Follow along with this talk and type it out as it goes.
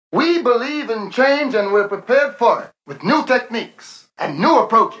We believe in change and we're prepared for it with new techniques and new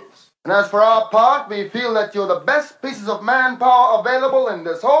approaches. And as for our part, we feel that you're the best pieces of manpower available in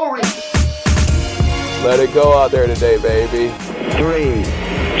this whole region. Let it go out there today, baby. 3,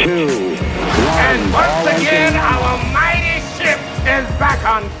 2, 1. And once again, our mighty ship is back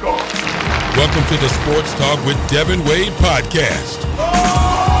on course. Welcome to the Sports Talk with Devin Wade podcast.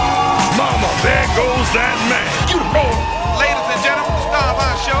 Oh! Mama, there goes that man. You man. Ladies and gentlemen, the star of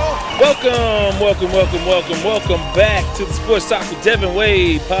our show. Welcome back to the Sports Talk with Devin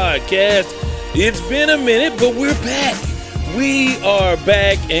Wade podcast. It's been a minute, but we're back. We are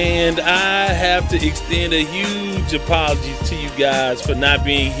back, and I have to extend a huge apology to you guys for not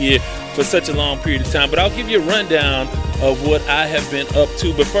being here for such a long period of time. But I'll give you a rundown of what I have been up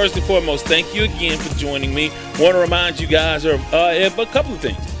to. But first and foremost, thank you again for joining me. Want to remind you guys of a couple of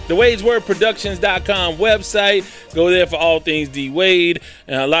things. The WadesWordProductions.com website. Go there for all things D Wade,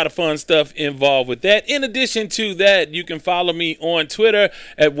 and a lot of fun stuff involved with that. In addition to that, you can follow me on Twitter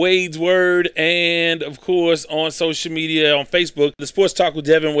at Wade's Word, and of course on social media on Facebook, the Sports Talk with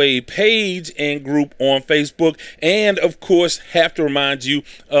Devin Wade page and group on Facebook, and of course have to remind you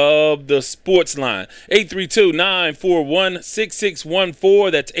of the Sports Line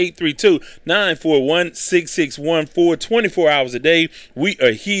 832-941-6614. That's 832-941-6614. 24 hours a day. We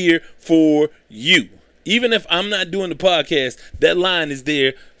are here for you. Even if I'm not doing the podcast, that line is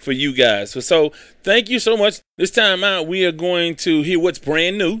there for you guys. So thank you so much. This time out, we are going to hear what's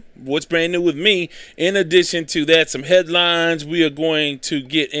brand new with me. In addition to that, some headlines. We are going to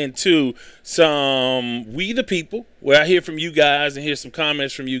get into some We the People, where I hear from you guys and hear some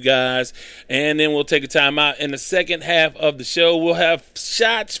comments from you guys. And then we'll take a time out. In the second half of the show, we'll have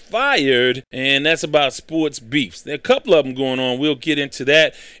Shots Fired, and that's about sports beefs. There are a couple of them going on. We'll get into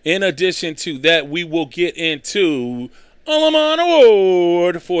that. In addition to that, we will get into Lamont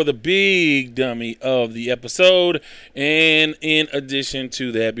Award for the big dummy of the episode, and in addition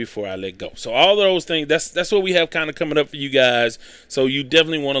to that, before I let go. So all of those things, that's what we have kind of coming up for you guys, so you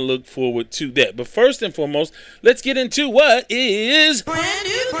definitely want to look forward to that. But first and foremost, let's get into what is brand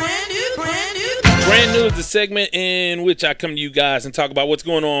new. Brand new is the segment in which I come to you guys and talk about what's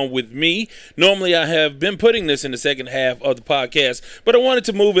going on with me. Normally, I have been putting this in the second half of the podcast, but I wanted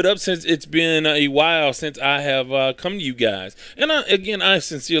to move it up since it's been a while since I have come to you guys. And I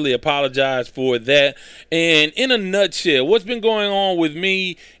sincerely apologize for that. And in a nutshell, what's been going on with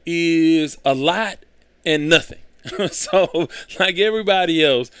me is a lot and nothing. So, like everybody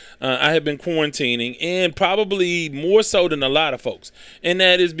else, I have been quarantining, and probably more so than a lot of folks. And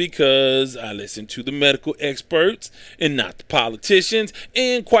that is because I listen to the medical experts and not the politicians.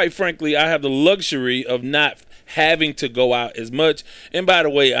 And quite frankly, I have the luxury of not having to go out as much. And by the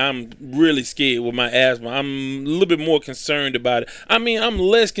way, I'm really scared with my asthma. I'm a little bit more concerned about it. I mean, I'm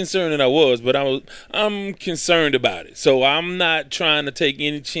less concerned than I was, but I'm concerned about it. So I'm not trying to take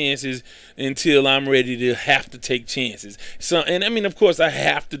any chances until I'm ready to have to take chances. So, and I mean, of course, I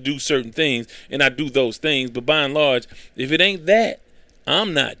have to do certain things, and I do those things. But by and large, if it ain't that,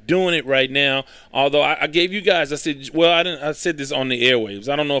 I'm not doing it right now. Although I gave you guys, I said this on the airwaves.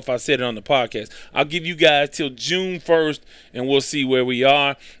 I don't know if I said it on the podcast. I'll give you guys till June 1st, and we'll see where we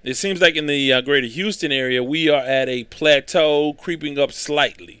are. It seems like in the greater Houston area, we are at a plateau, creeping up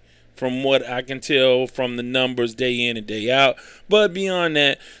slightly, from what I can tell from the numbers day in and day out. But beyond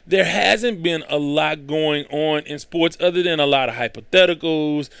that, there hasn't been a lot going on in sports other than a lot of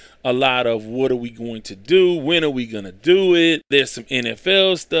hypotheticals, a lot of what are we going to do, when are we going to do it. There's some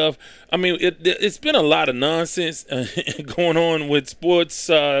NFL stuff. I mean, it's been a lot of nonsense going on with sports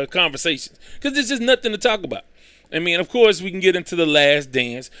conversations because there's just nothing to talk about. I mean, of course, we can get into The Last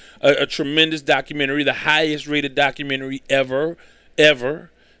Dance, a tremendous documentary, the highest rated documentary ever.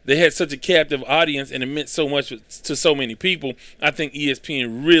 They had such a captive audience, and it meant so much to so many people. I think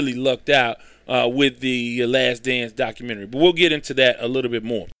ESPN really lucked out with the Last Dance documentary. But we'll get into that a little bit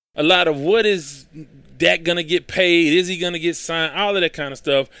more. A lot of what is Dak going to get paid? Is he going to get signed? All of that kind of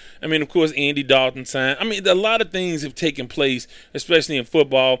stuff. I mean, of course, Andy Dalton signed. I mean, a lot of things have taken place, especially in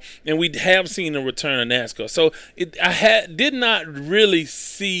football, and we have seen the return of NASCAR. So I did not really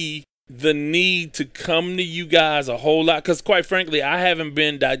see the need to come to you guys a whole lot because, quite frankly, I haven't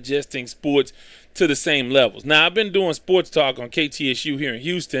been digesting sports to the same levels. Now, I've been doing sports talk on KTSU here in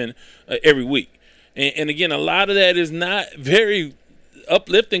Houston every week. And again, a lot of that is not very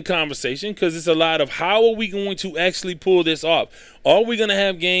uplifting conversation because it's a lot of how are we going to actually pull this off? Are we going to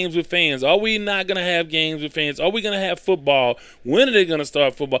have games with fans? Are we not going to have games with fans? Are we going to have football? When are they going to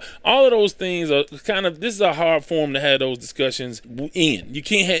start football? All of those things are this is a hard forum to have those discussions in. You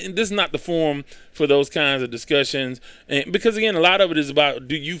can't have, this is not the forum for those kinds of discussions. And because, again, a lot of it is about,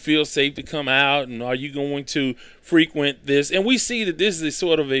 do you feel safe to come out, and are you going to frequent this? And we see that this is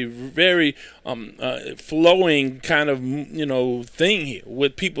sort of a very flowing kind of, thing here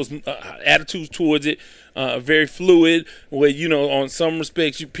with people's attitudes towards it. Very fluid, where, on some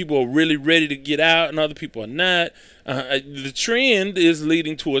respects, people are really ready to get out and other people are not. The trend is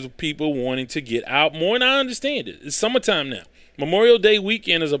leading towards people wanting to get out more, and I understand it. It's summertime now. Memorial Day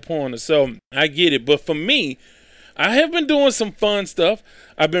weekend is upon us, so I get it. But for me, I have been doing some fun stuff.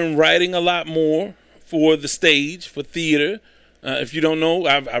 I've been writing a lot more for the stage, for theater. If you don't know,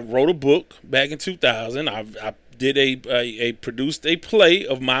 I wrote a book back in 2000. I produced a play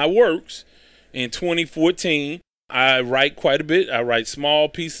of my works in 2014. I write quite a bit. I write small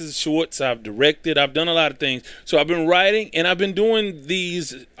pieces, shorts. I've directed. I've done a lot of things. So I've been writing, and I've been doing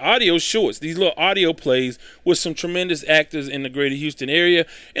these audio shorts, these little audio plays with some tremendous actors in the greater Houston area.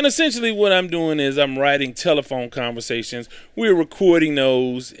 And essentially what I'm doing is I'm writing telephone conversations. We're recording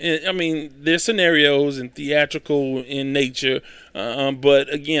those. They're scenarios and theatrical in nature.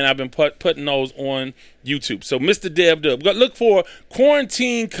 But again, I've been putting those on YouTube. So Mr. Dev Dub, look for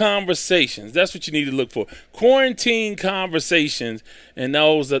Quarantine Conversations. That's what you need to look for. Quarantine Conversations. And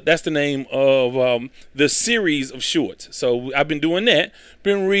that's the name of the series of shorts. So I've been doing that.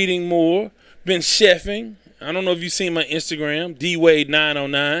 Been reading more. Been chefing. I don't know if you've seen my Instagram,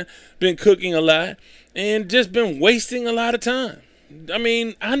 DWade909. Been cooking a lot. And just been wasting a lot of time. I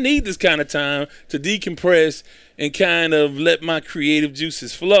need this kind of time to decompress and kind of let my creative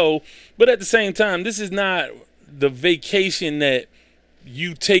juices flow. But at the same time, this is not the vacation that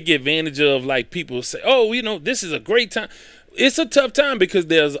you take advantage of, like people say, this is a great time. It's a tough time because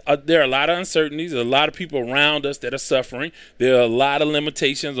there are a lot of uncertainties. There's a lot of people around us that are suffering. There are a lot of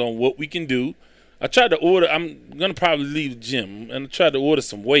limitations on what we can do. I tried to order, I'm going to probably leave the gym, and I tried to order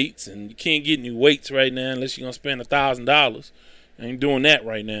some weights, and you can't get any weights right now unless you're going to spend $1,000. I ain't doing that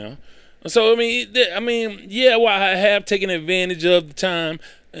right now. So, while I have taken advantage of the time,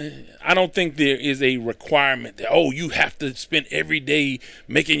 I don't think there is a requirement that, you have to spend every day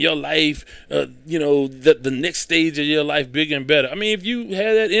making your life, the next stage of your life bigger and better. If you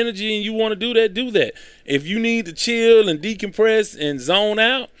have that energy and you want to do that, do that. If you need to chill and decompress and zone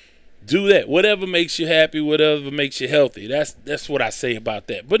out, do that. Whatever makes you happy, whatever makes you healthy. That's what I say about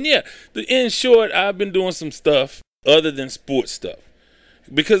that. But yeah, in short, I've been doing some stuff other than sports stuff.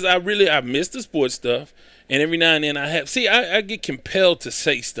 Because I miss the sports stuff, and every now and then I get compelled to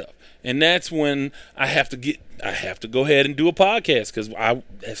say stuff, and that's when I have to go ahead and do a podcast because I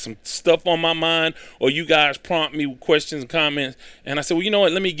have some stuff on my mind, or you guys prompt me with questions and comments, and I said, well, you know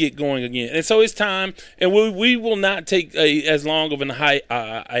what, let me get going again. And so it's time, and we will not take as long of a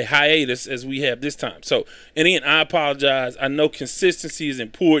hiatus as we have this time. So, and again, I apologize. I know consistency is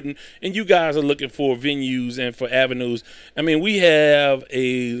important, and you guys are looking for venues and for avenues. We have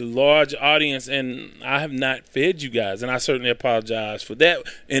a large audience, and I have not fed you guys, and I certainly apologize for that,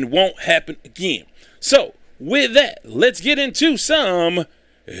 and won't happen again. So, with that, let's get into some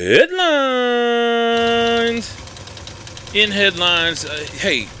headlines. In headlines,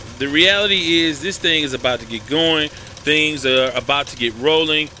 the reality is this thing is about to get going. Things are about to get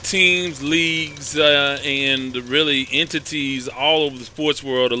rolling. Teams, leagues, and really entities all over the sports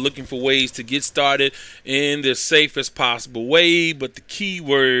world are looking for ways to get started in the safest possible way. But the key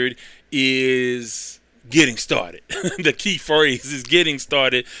word is getting started. The key phrase is getting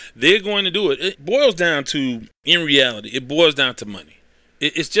started. They're going to do it. It boils down to, in reality, it boils down to money.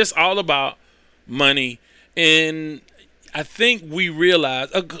 It's just all about money. And I think we realize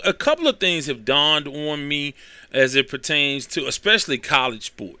a couple of things have dawned on me as it pertains to especially college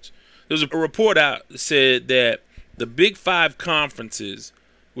sports. There's a report out that said that the Big Five conferences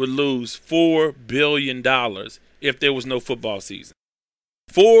would lose $4 billion if there was no football season.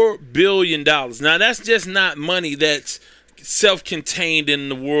 $4 billion. Now, that's just not money that's self-contained in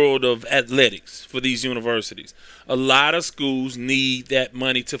the world of athletics for these universities. A lot of schools need that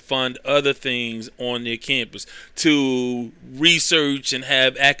money to fund other things on their campus, to research and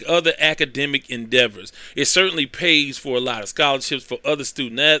have other academic endeavors. It certainly pays for a lot of scholarships for other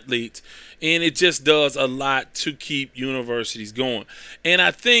student athletes, and it just does a lot to keep universities going. And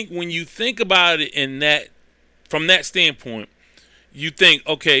I think when you think about it from that standpoint, you think,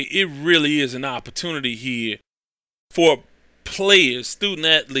 okay, it really is an opportunity here for players, student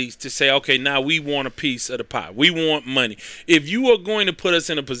athletes to say, okay, now we want a piece of the pie. We want money. If you are going to put us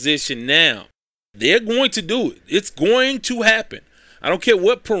in a position now, they're going to do it. It's going to happen. I don't care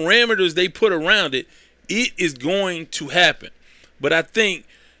what parameters they put around it. It is going to happen. But I think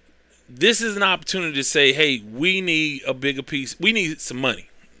this is an opportunity to say, hey, we need a bigger piece. We need some money.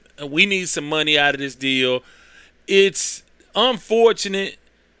 We need some money out of this deal. It's unfortunate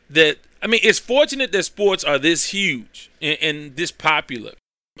that, it's fortunate that sports are this huge and this popular.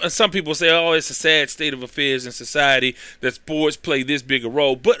 Some people say, oh, it's a sad state of affairs in society that sports play this big a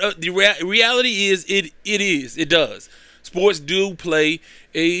role. But the reality is it does. Sports do play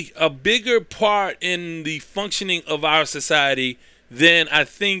a bigger part in the functioning of our society than I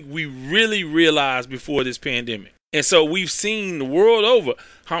think we really realized before this pandemic. And so we've seen the world over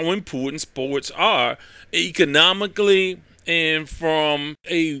how important sports are economically and from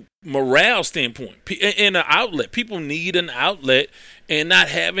a morale standpoint and an outlet. People need an outlet, and not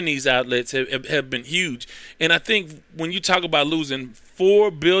having these outlets have been huge. And I think when you talk about losing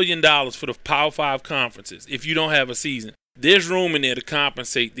 $4 billion for the Power 5 conferences, if you don't have a season, there's room in there to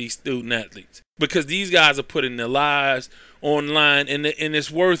compensate these student athletes because these guys are putting their lives online, and it's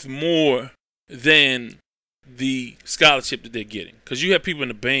worth more than the scholarship that they're getting. Because you have people in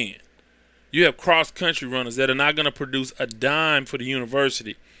the band. You have cross-country runners that are not going to produce a dime for the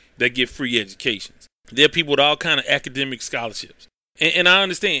university that get free educations. There are people with all kind of academic scholarships. And I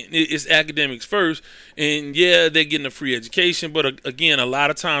understand it's academics first, and yeah, they're getting a free education. But again, a lot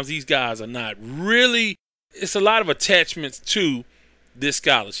of times these guys are not really, it's a lot of attachments to this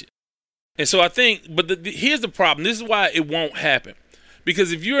scholarship. And so I think, but here's the problem. This is why it won't happen.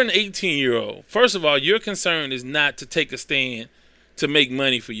 Because if you're an 18-year-old, first of all, your concern is not to take a stand to make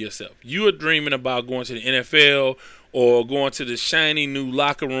money for yourself. You are dreaming about going to the NFL or going to the shiny new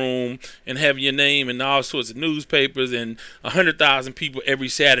locker room and having your name in all sorts of newspapers and 100,000 people every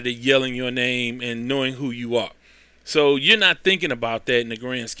Saturday yelling your name and knowing who you are. So you're not thinking about that in the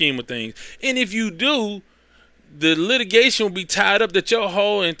grand scheme of things. And if you do, the litigation will be tied up that your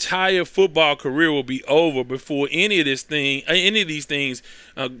whole entire football career will be over before any of these things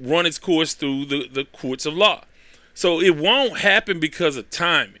run its course through the courts of law. So it won't happen because of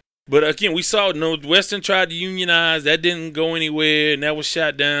timing. But again, we saw Northwestern tried to unionize. That didn't go anywhere, and that was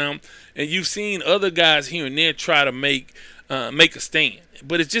shot down. And you've seen other guys here and there try to make a stand.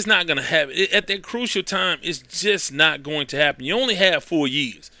 But it's just not going to happen. At that crucial time, it's just not going to happen. You only have 4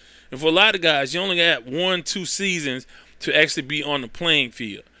 years. And for a lot of guys, you only got 1-2 seasons to actually be on the playing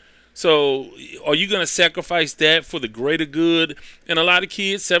field. So are you going to sacrifice that for the greater good? And a lot of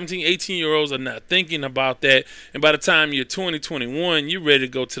kids, 17, 18-year-olds, are not thinking about that. And by the time you're 20, 21, you're ready to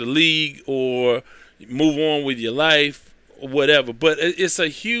go to the league or move on with your life or whatever. But it's a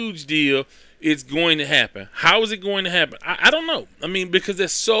huge deal. It's going to happen. How is it going to happen? I don't know. Because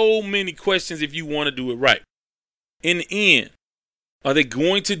there's so many questions if you want to do it right. In the end, are they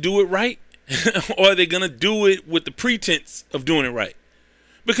going to do it right? Or are they going to do it with the pretense of doing it right?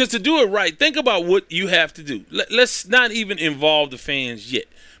 Because to do it right, think about what you have to do. Let's not even involve the fans yet.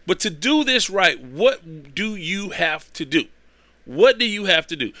 But to do this right, what do you have to do? What do you have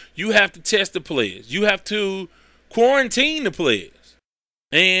to do? You have to test the players. You have to quarantine the players.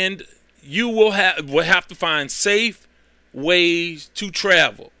 And you will have to find safe ways to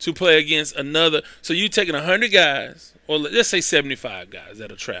travel to play against another. So you're taking 100 guys, or let's say 75 guys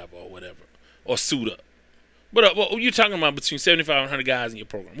that'll travel or whatever, or suit up. But you're talking about between 75 and 100 guys in your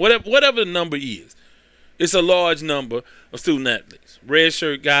program. Whatever the number is, it's a large number of student athletes.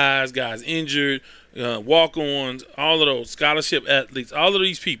 Redshirt guys, guys injured, walk-ons, all of those, scholarship athletes, all of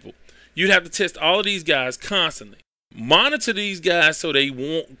these people. You'd have to test all of these guys constantly. Monitor these guys so they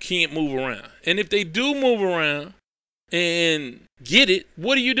can't move around. And if they do move around and get it,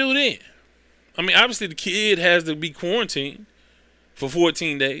 what do you do then? Obviously the kid has to be quarantined for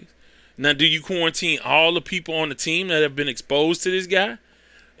 14 days. Now, do you quarantine all the people on the team that have been exposed to this guy?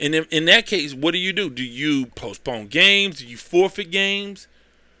 And in that case, what do you do? Do you postpone games? Do you forfeit games?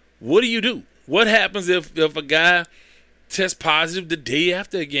 What do you do? What happens if a guy tests positive the day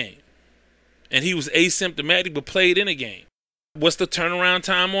after a game and he was asymptomatic but played in a game? What's the turnaround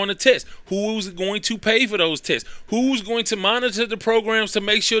time on the test? Who's going to pay for those tests? Who's going to monitor the programs to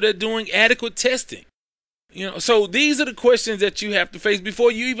make sure they're doing adequate testing? So these are the questions that you have to face before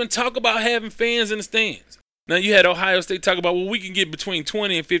you even talk about having fans in the stands. Now, you had Ohio State talk about, we can get between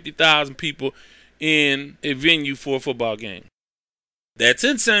 20 and 50,000 people in a venue for a football game. That's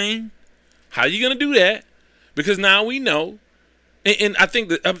insane. How are you going to do that? Because now we know, and I think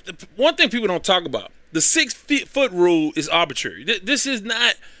that one thing people don't talk about, the 6-foot rule is arbitrary. This is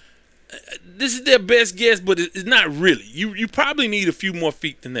their best guess, but it's not really. You probably need a few more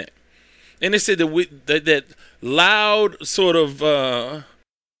feet than that. And they said that loud sort of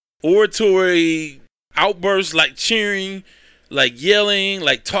oratory outbursts like cheering like yelling,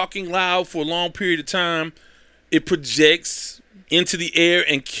 like talking loud for a long period of time, it projects into the air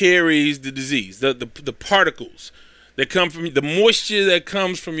and carries the disease, the particles that come from the moisture that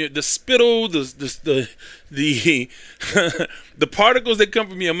comes from the spittle, the the particles that come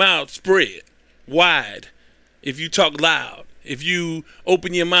from your mouth spread wide if you talk loud, if you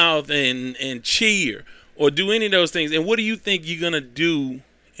open your mouth and cheer or do any of those things. And what do you think you're gonna do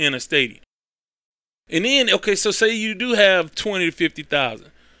in a stadium? And then, okay, so say you do have 20 to 50,000.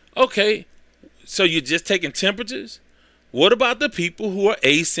 Okay, so you're just taking temperatures? What about the people who are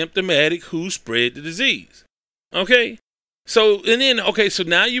asymptomatic who spread the disease? Okay, so and then so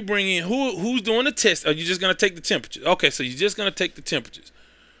now you bring in who's doing the test? Are you just gonna take the temperatures? Okay, so you're just gonna take the temperatures.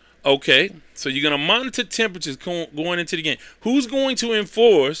 Okay, so you're gonna monitor temperatures going into the game. Who's going to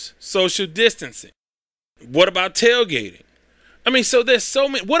enforce social distancing? What about tailgating? I mean, so there's so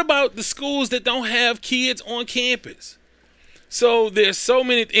many. What about the schools that don't have kids on campus? So there's so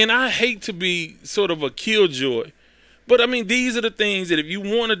many, and I hate to be sort of a killjoy, but I mean, these are the things that if you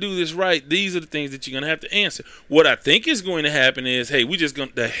want to do this right, these are the things that you're going to have to answer. What I think is going to happen is, hey, we just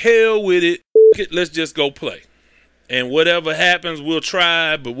going to hell with it. Let's just go play. And whatever happens, we'll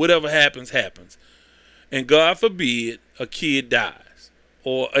try, but whatever happens, happens. And God forbid a kid dies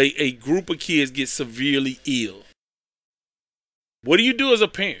or a group of kids get severely ill. What do you do as a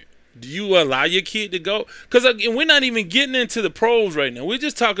parent? Do you allow your kid to go? Because again, we're not even getting into the pros right now. We're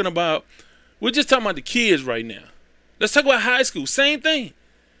just talking about the kids right now. Let's talk about high school. Same thing.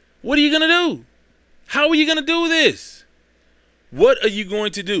 What are you going to do? How are you going to do this? What are you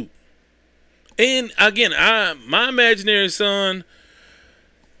going to do? And again, my imaginary son,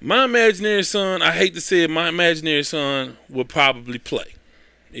 I hate to say it, my imaginary son would probably play.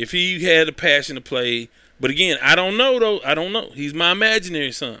 If he had a passion to play. But again, I don't know, though. I don't know. He's my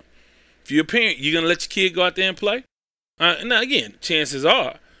imaginary son. If you're a parent, you're going to let your kid go out there and play? Now, again, chances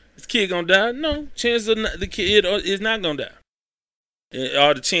are, is the kid going to die? No. Chances are the kid is not going to die.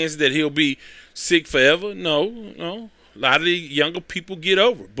 Are the chances that he'll be sick forever? No. A lot of the younger people get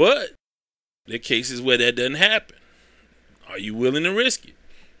over. But there are cases where that doesn't happen. Are you willing to risk it?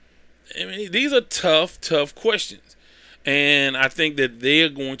 I mean, these are tough questions. And I think that they are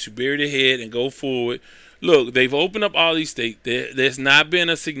going to bury their head and go forward. Look, they've opened up all these states. There's not been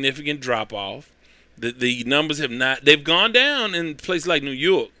a significant drop-off. The numbers have not. They've gone down in places like New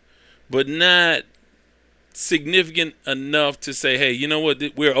York, but not significant enough to say, hey, you know what,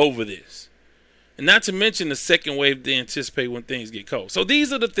 we're over this. And not to mention the second wave they anticipate when things get cold. So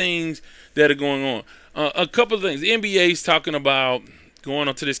these are the things that are going on. A couple of things. The NBA is talking about going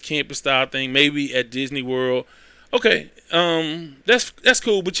onto this campus-style thing, maybe at Disney World. Okay, that's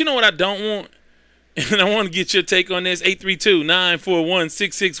cool. But you know what I don't want? And I want to get your take on this,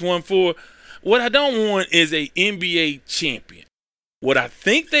 832-941-6614. What I don't want is a NBA champion. What I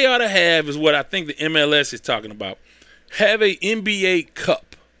think they ought to have is what I think the MLS is talking about. Have a NBA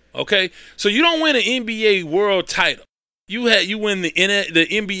Cup, okay? So you don't win an NBA World title. You win the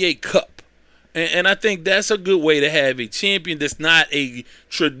NBA Cup. And I think that's a good way to have a champion that's not a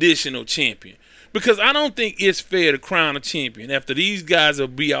traditional champion. Because I don't think it's fair to crown a champion after these guys will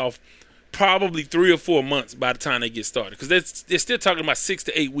be off probably 3 or 4 months by the time they get started. Because they're still talking about 6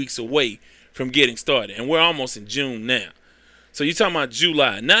 to 8 weeks away from getting started. And we're almost in June now. So you're talking about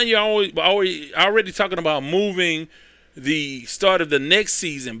July. Now you're already talking about moving the start of the next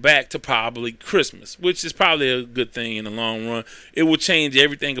season back to probably Christmas, which is probably a good thing in the long run. It will change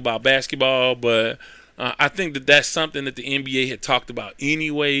everything about basketball, but I think that that's something that the NBA had talked about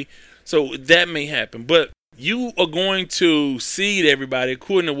anyway. So that may happen. But you are going to seed everybody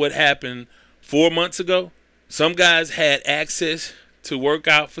according to what happened 4 months ago. Some guys had access to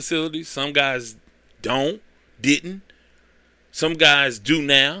workout facilities. Some guys didn't. Some guys do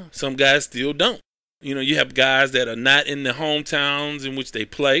now. Some guys still don't. You know, you have guys that are not in the hometowns in which they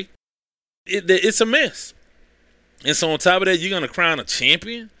play. It's a mess. And so on top of that, you're going to crown a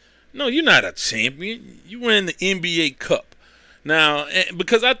champion? No, you're not a champion. You win the NBA Cup. Now,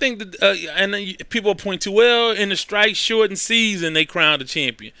 because I think that, and people point to, well, in the strike-shortened season, they crowned a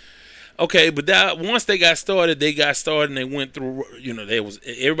champion. Okay, but once they got started and they went through, you know,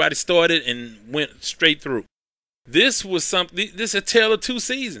 everybody started and went straight through. This is a tale of 2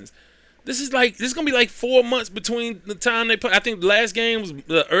 seasons. This is going to be like 4 months between the time they play. I think the last game was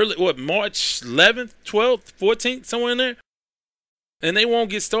March 11th, 12th, 14th, somewhere in there. And they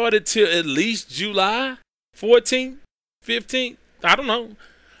won't get started till at least July 14th, 15th. I don't know.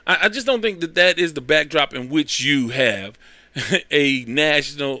 I just don't think that is the backdrop in which you have a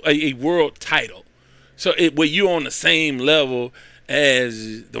world title. So where you're on the same level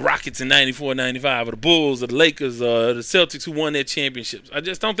as the Rockets in 94, 95, or the Bulls, or the Lakers, or the Celtics who won their championships. I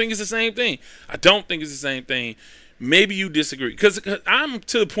just don't think it's the same thing. I don't think it's the same thing. Maybe you disagree. Because I'm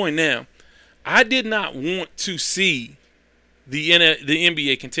to the point now, I did not want to see the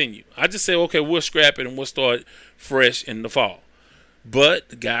NBA continue. I just said, okay, we'll scrap it and we'll start fresh in the fall. But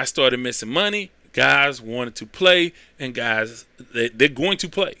the guys started missing money. Guys wanted to play, and guys, they're going to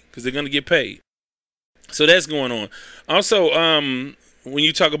play because they're going to get paid. So that's going on. Also, when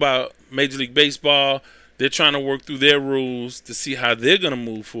you talk about Major League Baseball, they're trying to work through their rules to see how they're going to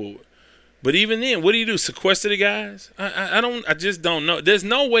move forward. But even then, what do? Sequester the guys? I just don't know. There's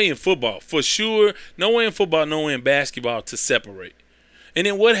no way in football, for sure. No way in football, no way in basketball to separate. And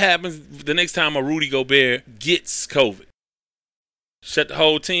then what happens the next time a Rudy Gobert gets COVID? Shut the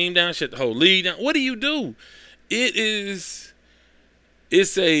whole team down, shut the whole league down. What do you do? It's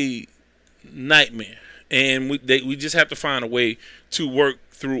a nightmare. And we just have to find a way to work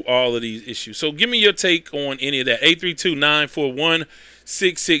through all of these issues. So give me your take on any of that.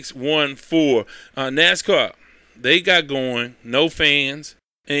 832-941-6614. NASCAR, they got going. No fans.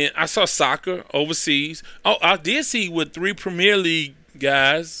 And I saw soccer overseas. Oh, I did see with 3 Premier League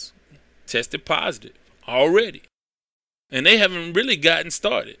guys tested positive already. And they haven't really gotten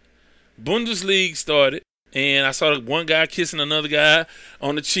started. Bundesliga started. And I saw one guy kissing another guy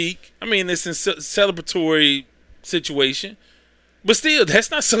on the cheek. I mean, it's a celebratory situation. But still,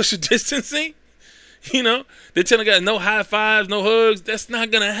 that's not social distancing. You know, they're telling guys no high fives, no hugs. That's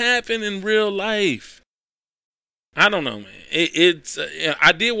not going to happen in real life. I don't know, man.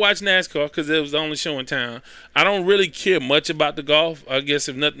 I did watch NASCAR because it was the only show in town. I don't really care much about the golf. I guess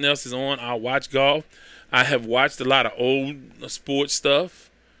if nothing else is on, I'll watch golf. I have watched a lot of old sports stuff.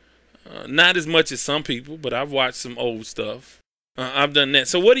 Not as much as some people, but I've watched some old stuff. I've done that.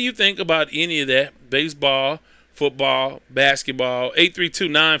 So what do you think about any of that? Baseball, football, basketball.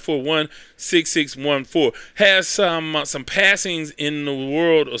 832-941-6614. Has some passings in the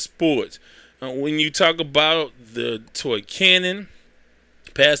world of sports. When you talk about the Toy Cannon,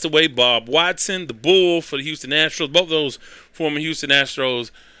 passed away. Bob Watson, the Bull for the Houston Astros. Both those former Houston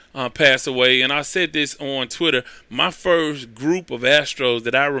Astros passed away. And I said this on Twitter. My first group of Astros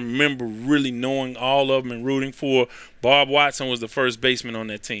that I remember really knowing all of them and rooting for, Bob Watson was the first baseman on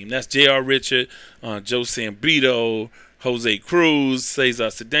that team. That's J.R. Richard, Joe Sambito, Jose Cruz, Cesar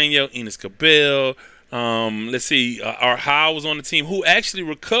Cedeno, Enos Cabell. Let's see, our Howe was on the team, who actually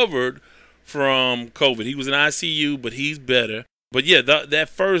recovered from COVID. He was in ICU, but he's better. But yeah, that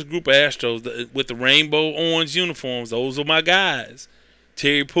first group of Astros with the rainbow orange uniforms, those are my guys.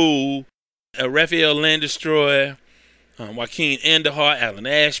 Terry Poole, Rafael Landestroy, Joaquin Andahart, Alan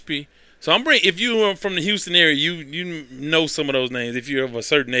Ashby. So if you are from the Houston area, you know some of those names if you're of a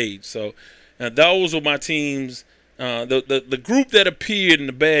certain age. So those were my teams. The group that appeared in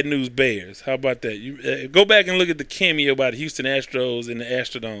the Bad News Bears. How about that? You go back and look at the cameo by the Houston Astros in the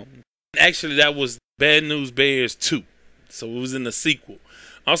Astrodome. Actually, that was Bad News Bears 2. So it was in the sequel.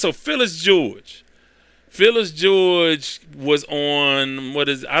 Also, Phyllis George. Phyllis George was on,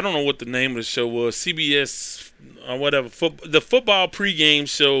 I don't know what the name of the show was, CBS or whatever, the football pregame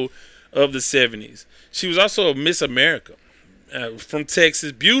show of the 70s. She was also a Miss America from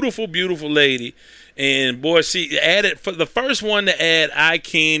Texas. Beautiful, beautiful lady. And, boy, she added, for the first one to add eye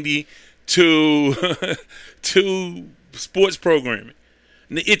candy to sports programming.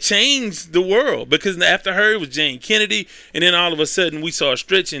 It changed the world because after her it was Jane Kennedy, and then all of a sudden we saw a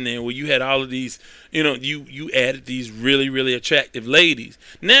stretch in there where you had all of these, you added these really, really attractive ladies.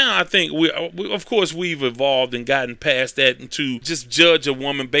 Now I think of course we've evolved and gotten past that and to just judge a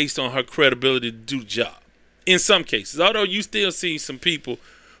woman based on her credibility to do the job. In some cases, although you still see some people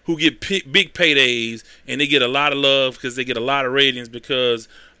who get big paydays and they get a lot of love because they get a lot of ratings because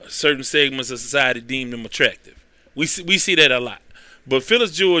certain segments of society deem them attractive. We see that a lot. But Phyllis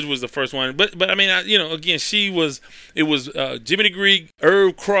George was the first one. But I mean, again, it was Jimmy the Greek,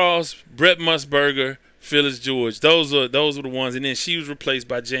 Herb Cross, Brett Musburger, Phyllis George. Those were the ones. And then she was replaced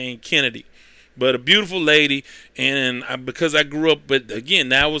by Jane Kennedy. But a beautiful lady. And because I grew up, but again,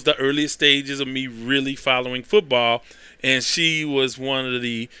 that was the earliest stages of me really following football. And she was one of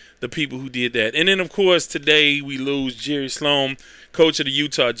the people who did that. And then, of course, today we lose Jerry Sloan, coach of the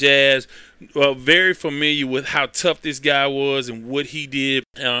Utah Jazz. Very familiar with how tough this guy was and what he did.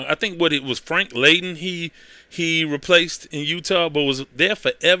 I think it was Frank Layden he replaced in Utah, but was there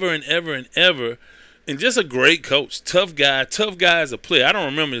forever and ever and ever. And just a great coach, tough guy as a player. I don't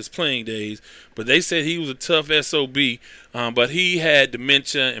remember his playing days, but they said he was a tough SOB. But he had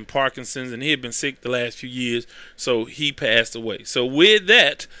dementia and Parkinson's, and he had been sick the last few years, so he passed away. So with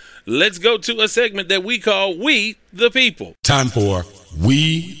that, let's go to a segment that we call We the People. Time for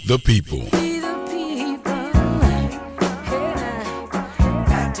We the People.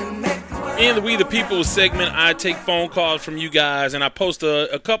 In the We the People segment, I take phone calls from you guys, and I post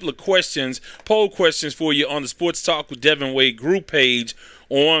a couple of questions, poll questions for you on the Sports Talk with Devin Wade group page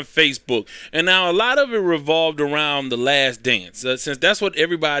on Facebook. And now a lot of it revolved around The Last Dance. Since that's what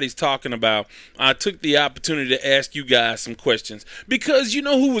everybody's talking about, I took the opportunity to ask you guys some questions. Because you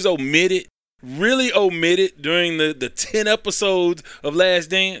know who was omitted, really omitted during the 10 episodes of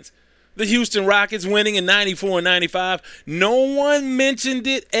Last Dance? The Houston Rockets winning in 94 and 95. No one mentioned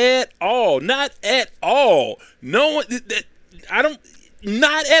it at all. Not at all. No one.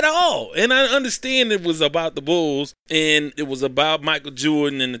 Not at all. And I understand it was about the Bulls and it was about Michael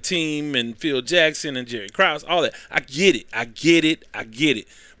Jordan and the team and Phil Jackson and Jerry Krause, all that. I get it.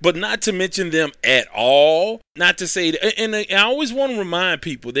 But not to mention them at all. Not to say that. And I always want to remind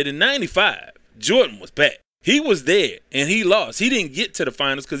people that in 95, Jordan was back. He was there, and he lost. He didn't get to the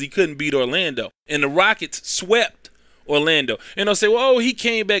finals because he couldn't beat Orlando. And the Rockets swept Orlando. And they'll say, well, he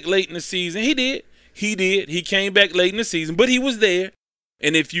came back late in the season. He did. He came back late in the season, but he was there.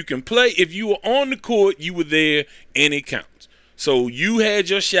 And if you can play, if you were on the court, you were there, and it counts. So you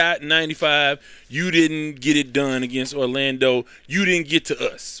had your shot in 95. You didn't get it done against Orlando. You didn't get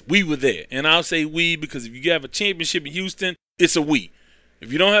to us. We were there. And I'll say we because if you have a championship in Houston, it's a we.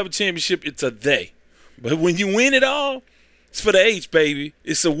 If you don't have a championship, it's a they. But when you win it all, it's for the H, baby.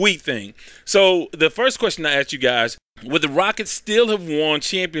 It's a we thing. So the first question I asked you guys, would the Rockets still have won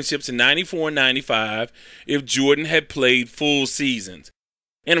championships in 94 and 95 if Jordan had played full seasons?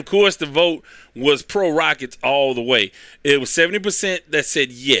 And, of course, the vote was pro-Rockets all the way. It was 70% that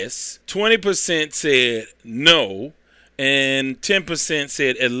said yes, 20% said no, and 10%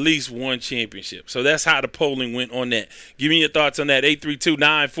 said at least one championship. So that's how the polling went on that. Give me your thoughts on that,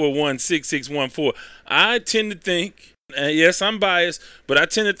 832-941-6614. I tend to think, yes, I'm biased, but I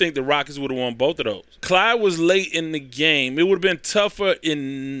tend to think the Rockets would have won both of those. Clyde was late in the game. It would have been tougher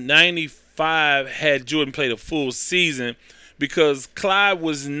in 95 had Jordan played a full season because Clyde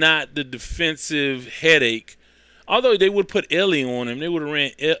was not the defensive headache. Although they would put Ellie on him, they would have ran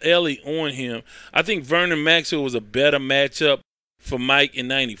Ellie on him. I think Vernon Maxwell was a better matchup for Mike in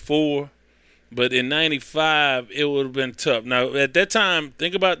 94. But in 95, it would have been tough. Now, at that time,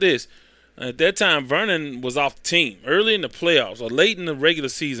 think about this. At that time, Vernon was off the team early in the playoffs or late in the regular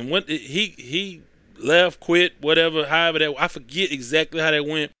season. When he left, quit, whatever, however that. I forget exactly how that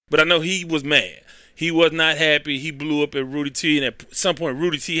went, but I know he was mad. He was not happy. He blew up at Rudy T, and at some point,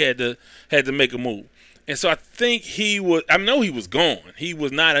 Rudy T had to make a move. And so I think I know he was gone. He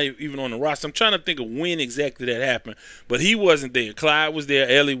was not even on the roster. I'm trying to think of when exactly that happened, but he wasn't there. Clyde was there.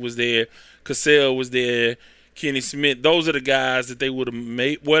 Ellie was there. Cassell was there. Kenny Smith. Those are the guys that they would have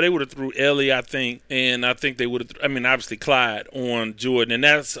made. Well, they would have threw Ellie, I think, and I think they would have. Obviously Clyde on Jordan, and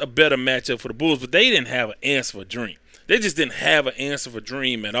that's a better matchup for the Bulls. But they didn't have an answer for Dream. They just didn't have an answer for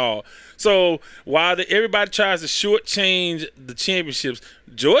Dream at all. So while everybody tries to shortchange the championships,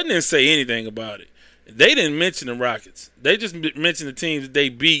 Jordan didn't say anything about it. They didn't mention the Rockets. They just mentioned the teams that they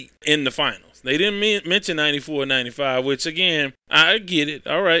beat in the finals. They didn't mention 94 and 95, which, again, I get it.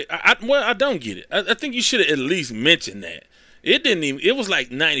 All right. I don't get it. I think you should have at least mentioned that. It was like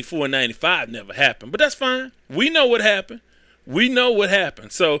 94 and 95 never happened. But that's fine. We know what happened.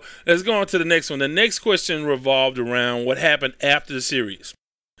 So let's go on to the next one. The next question revolved around what happened after the series.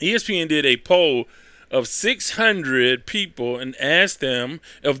 ESPN did a poll of 600 people and asked them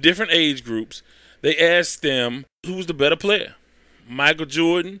of different age groups. They asked them who's the better player, Michael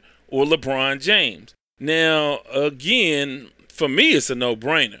Jordan or LeBron James. Now, again, for me, it's a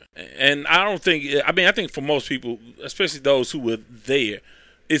no-brainer. And I think for most people, especially those who were there,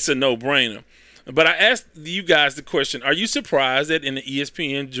 it's a no-brainer. But I asked you guys the question, are you surprised that in the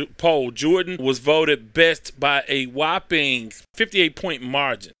ESPN poll, Jordan was voted best by a whopping 58-point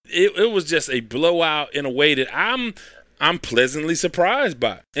margin? It was just a blowout in a way that I'm pleasantly surprised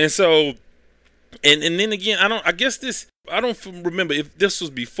by. And so... And then again, I don't remember if this was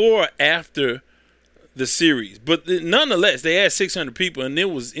before or after the series, but nonetheless, they had 600 people, and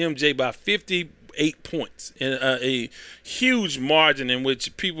it was MJ by 58 points in a huge margin in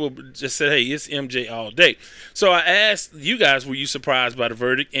which people just said, "Hey, it's MJ all day." So I asked you guys, were you surprised by the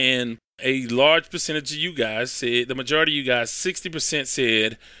verdict? And a large percentage of you guys said, the majority of you guys, 60%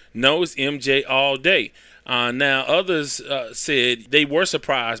 said, no, it's MJ all day. Now, others said they were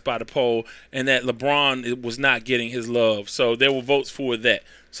surprised by the poll and that LeBron was not getting his love. So there were votes for that.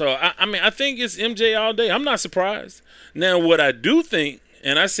 So, I think it's MJ all day. I'm not surprised. Now, what I do think,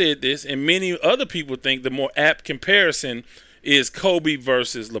 and I said this, and many other people think the more apt comparison is Kobe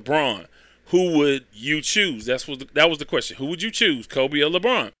versus LeBron. Who would you choose? That was the question. Who would you choose, Kobe or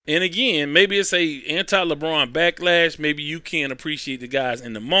LeBron? And again, maybe it's a anti-LeBron backlash. Maybe you can't appreciate the guys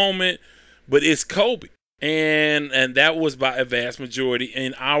in the moment, but it's Kobe. And that was by a vast majority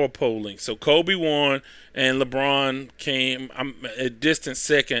in our polling. So Kobe won, and LeBron came a distant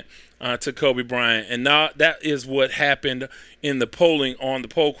second to Kobe Bryant. And now that is what happened in the polling on the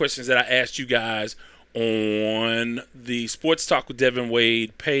poll questions that I asked you guys on the Sports Talk with Devin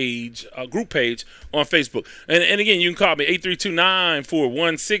Wade page, group page on Facebook. And again, you can call me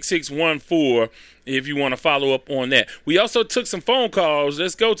 832-941-6614 if you want to follow up on that. We also took some phone calls.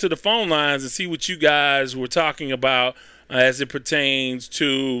 Let's go to the phone lines and see what you guys were talking about as it pertains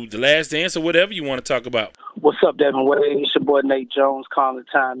to The Last Dance or whatever you want to talk about. What's up, Devin Wade? It's your boy Nate Jones calling the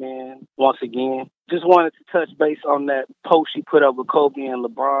time in once again. Just wanted to touch base on that post you put up with Kobe and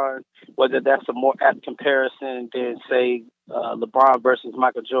LeBron, whether that's a more apt comparison than, say, LeBron versus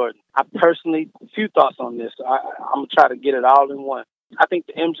Michael Jordan. I personally, a few thoughts on this. I'm going to try to get it all in one. I think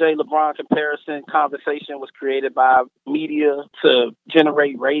the MJ-LeBron comparison conversation was created by media to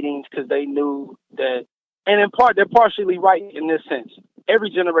generate ratings because they knew that, and in part, they're partially right in this sense.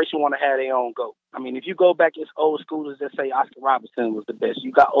 Every generation want to have their own GOAT. I mean, if you go back, it's old schoolers that say Oscar Robertson was the best.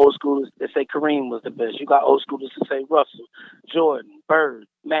 You got old schoolers that say Kareem was the best. You got old schoolers that say Russell, Jordan, Bird,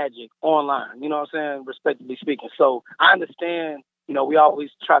 Magic, online. You know what I'm saying? Respectively speaking. So I understand, we always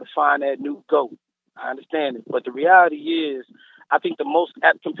try to find that new GOAT. I understand it. But the reality is, I think the most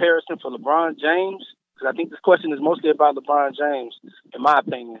apt comparison for LeBron James, because I think this question is mostly about LeBron James, in my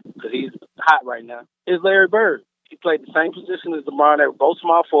opinion, because he's hot right now, is Larry Bird. He played the same position as LeBron. They were both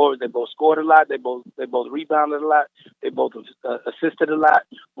small forwards. They both scored a lot. They both rebounded a lot. They both assisted a lot.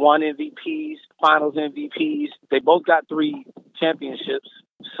 Won MVPs, Finals MVPs. They both got 3 championships.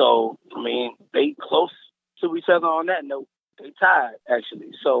 So, I mean, they close to each other on that note. They tied,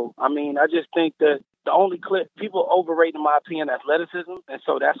 actually. So, I mean, I just think that the only clip, people overrate, in my opinion, athleticism. And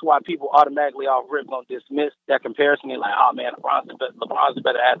so that's why people automatically off rip going to dismiss that comparison. They're like, oh, man, LeBron's a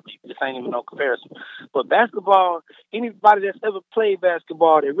better athlete. This ain't even no comparison. But basketball, anybody that's ever played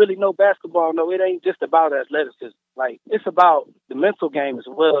basketball, they really know basketball, no, it ain't just about athleticism. Like, it's about the mental game as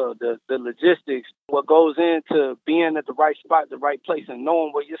well, the logistics, what goes into being at the right spot, the right place, and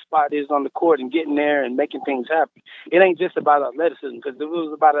knowing where your spot is on the court and getting there and making things happen. It ain't just about athleticism, because if it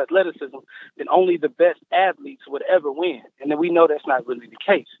was about athleticism, then only the best athletes would ever win. And then we know that's not really the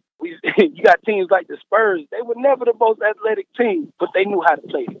case. You got teams like the Spurs. They were never the most athletic team, but they knew how to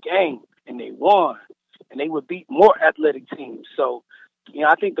play the game, and they won. And they would beat more athletic teams. So,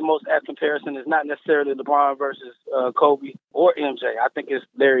 I think the most apt comparison is not necessarily LeBron versus Kobe or MJ. I think it's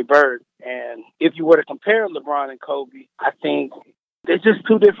Larry Bird. And if you were to compare LeBron and Kobe, I think they're just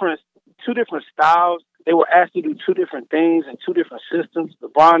two different styles. They were asked to do 2 different things in 2 different systems.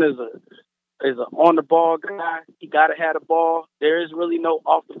 LeBron is an on the ball guy. He gotta have the ball. There is really no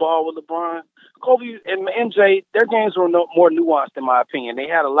off the ball with LeBron. Kobe and MJ, their games were more nuanced in my opinion. They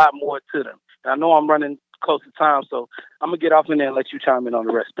had a lot more to them. And I know I'm running close to time, so I'm going to get off in there and let you chime in on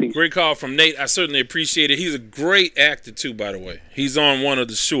the rest. Peace. Great call from Nate. I certainly appreciate it. He's a great actor, too, by the way. He's on one of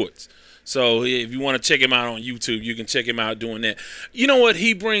the shorts. So if you want to check him out on YouTube, you can check him out doing that. You know what?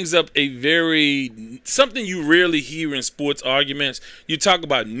 He brings up something you rarely hear in sports arguments. You talk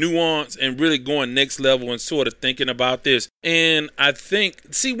about nuance and really going next level and sort of thinking about this. And I think,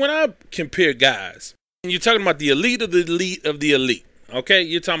 when I compare guys, and you're talking about the elite of the elite of the elite, okay?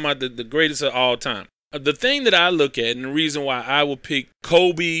 You're talking about the greatest of all time. The thing that I look at, and the reason why I would pick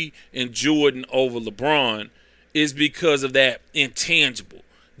Kobe and Jordan over LeBron, is because of that intangible.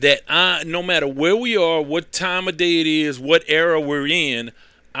 That no matter where we are, what time of day it is, what era we're in,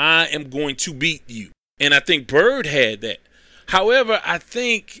 I am going to beat you. And I think Bird had that. However, I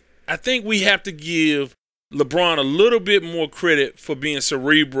think we have to give LeBron a little bit more credit for being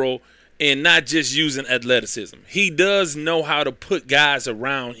cerebral and not just using athleticism. He does know how to put guys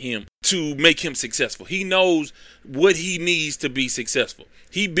around him to make him successful. He knows what he needs to be successful.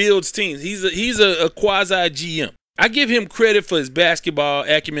 He builds teams. He's a quasi GM. I give him credit for his basketball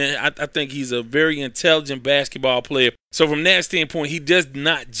acumen. I think he's a very intelligent basketball player. So from that standpoint, he does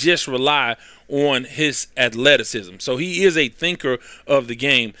not just rely on his athleticism. So he is a thinker of the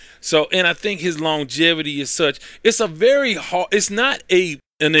game. So, and I think his longevity is such. It's a very hard. It's not an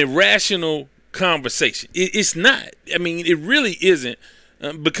irrational conversation. It's not. I mean, it really isn't,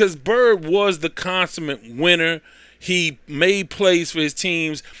 because Bird was the consummate winner. He made plays for his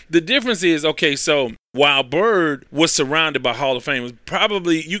teams. The difference is, okay, so while Bird was surrounded by Hall of Famers,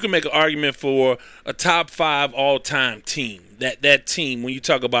 probably you can make an argument for a top 5 all-time team. That team, when you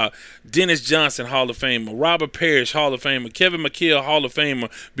talk about Dennis Johnson, Hall of Famer, Robert Parrish, Hall of Famer, Kevin McHale, Hall of Famer,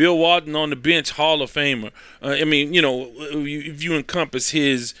 Bill Walton on the bench, Hall of Famer. If you encompass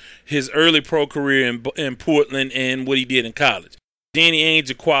his early pro career in Portland and what he did in college. Danny Ainge,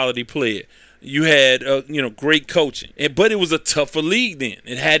 a quality player. You had, great coaching, but it was a tougher league then.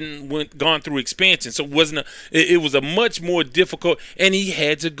 It hadn't gone through expansion, so it was a much more difficult. And he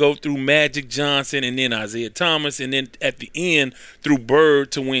had to go through Magic Johnson and then Isaiah Thomas, and then at the end through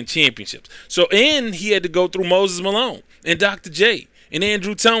Bird to win championships. So, and he had to go through Moses Malone and Dr. J and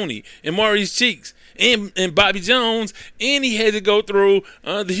Andrew Toney and Maurice Cheeks and Bobby Jones, and he had to go through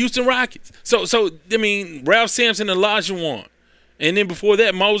the Houston Rockets. So Ralph Sampson and Olajuwon. And then before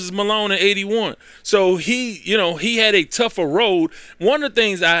that, Moses Malone in 81. So he had a tougher road. One of the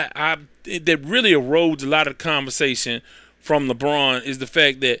things that really erodes a lot of the conversation from LeBron is the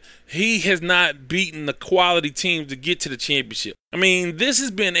fact that he has not beaten the quality teams to get to the championship. I mean, this has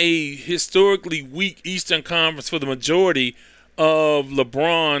been a historically weak Eastern Conference for the majority of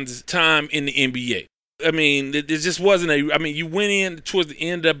LeBron's time in the NBA. I mean, it just wasn't you went in towards the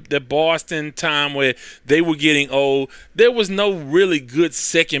end of the Boston time where they were getting old. There was no really good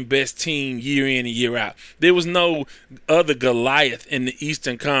second-best team year in and year out. There was no other Goliath in the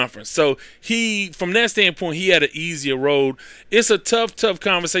Eastern Conference. So from that standpoint, he had an easier road. It's a tough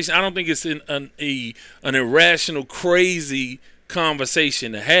conversation. I don't think it's an irrational, crazy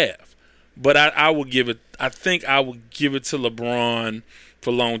conversation to have. But I would give it to LeBron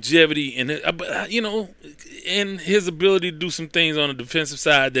for longevity and his ability to do some things on the defensive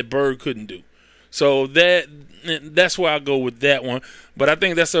side that Bird couldn't do. So that's where I go with that one. But I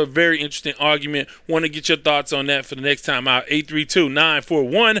think that's a very interesting argument. Want to get your thoughts on that for the next time out.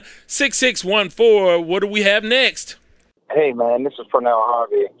 832-941-6614. What do we have next? Hey, man, this is Pernell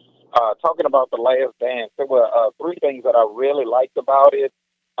Harvey. Talking about The Last Dance, there were 3 things that I really liked about it.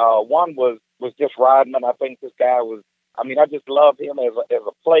 One was just Rodman. I think this guy was, I just love him as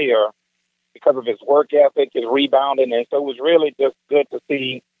a player because of his work ethic, his rebounding, and so it was really just good to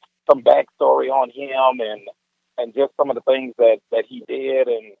see some backstory on him and just some of the things that he did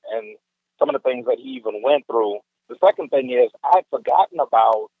and some of the things that he even went through. The second thing is I'd forgotten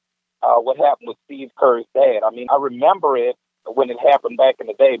about what happened with Steve Kerr's dad. I remember it when it happened back in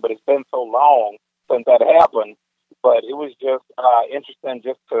the day, but it's been so long since that happened. But it was just interesting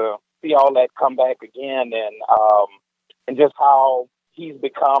just to see all that come back again and just how he's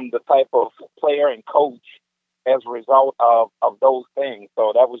become the type of player and coach as a result of those things.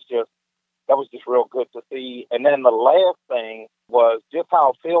 So that was just real good to see. And then the last thing was just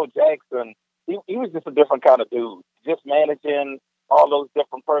how Phil Jackson, he was just a different kind of dude, just managing all those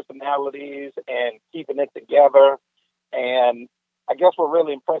different personalities and keeping it together. And I guess what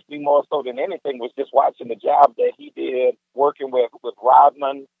really impressed me more so than anything was just watching the job that he did working with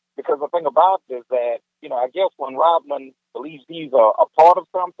Rodman. Because the thing about it is that, I guess when Rodman believes he's a part of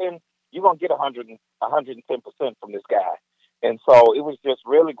something, you're going to get 110% from this guy. And so it was just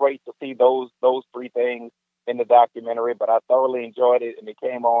really great to see those 3 things in the documentary, but I thoroughly enjoyed it, and it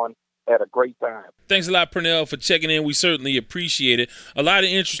came on at a great time. Thanks a lot, Pernell, for checking in. We certainly appreciate it. A lot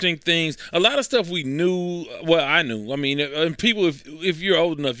of interesting things, a lot of stuff we knew. Well, I knew. And people, if you're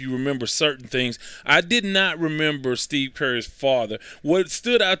old enough, you remember certain things. I did not remember Steve Kerr's father. What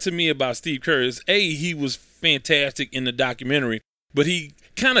stood out to me about Steve Kerr is, he was fantastic in the documentary, but he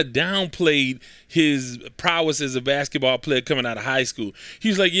kind of downplayed his prowess as a basketball player coming out of high school. He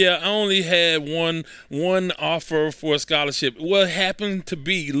was like, I only had one offer for a scholarship. Well, it happened to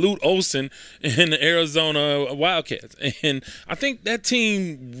be Lute Olson in the Arizona Wildcats. And I think that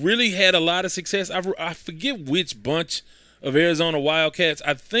team really had a lot of success. I forget which bunch of Arizona Wildcats.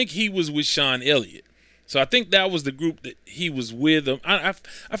 I think he was with Sean Elliott. So I think that was the group that he was with. I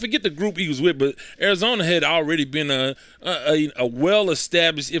forget the group he was with, but Arizona had already been a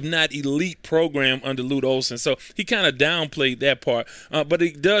well-established, if not elite, program under Lute Olson. So he kind of downplayed that part. But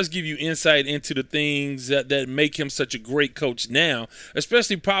it does give you insight into the things that make him such a great coach now,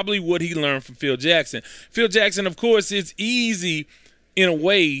 especially probably what he learned from Phil Jackson. Phil Jackson, of course, it's easy in a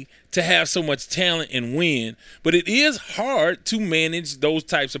way to have so much talent and win, but it is hard to manage those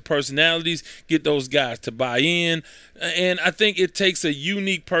types of personalities, get those guys to buy in, and I think it takes a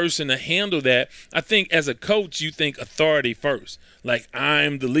unique person to handle that. I think as a coach, you think authority first, like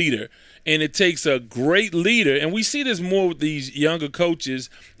I'm the leader. And it takes a great leader, and we see this more with these younger coaches,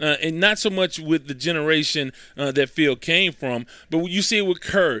 and not so much with the generation that Phil came from, but you see it with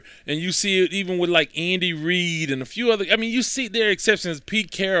Kurt, and you see it even with like Andy Reid and a few other. I mean, you see there are exceptions. Pete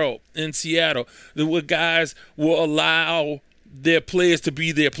Carroll in Seattle, where guys will allow their players to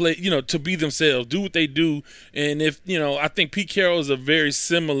be to be themselves, do what they do. And if I think Pete Carroll is a very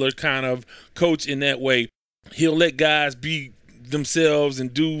similar kind of coach in that way. He'll let guys be themselves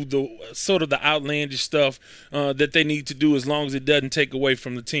and do the sort of the outlandish stuff that they need to do, as long as it doesn't take away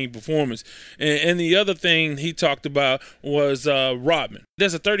from the team performance. And the other thing he talked about was Rodman.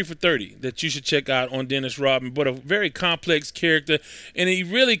 There's a 30 for 30 that you should check out on Dennis Rodman, but a very complex character, and he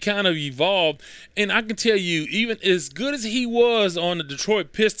really kind of evolved. And I can tell you, even as good as he was on the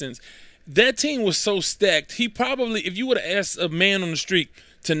Detroit Pistons, that team was so stacked. He probably, if you would have asked a man on the street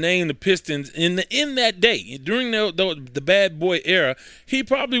to name the Pistons in that day, during the bad boy era, he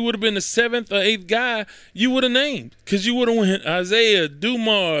probably would have been the 7th or 8th guy you would have named, because you would have went Isaiah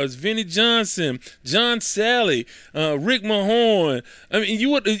Dumars, Vinnie Johnson, John Sally, Rick Mahorn. I mean, you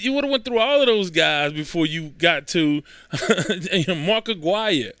would have went through all of those guys before you got to Mark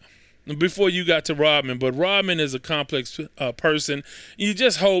Aguirre, before you got to Rodman. But Rodman is a complex person. You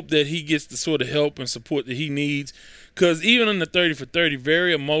just hope that he gets the sort of help and support that he needs, because even in the 30 for 30,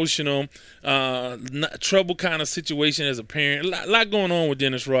 very emotional, trouble kind of situation as a parent. A lot going on with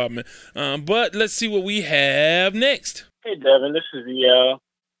Dennis Rodman. But let's see what we have next. Hey, Devin, this is EL.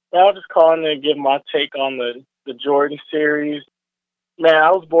 I was just calling to give my take on the Jordan series. Man,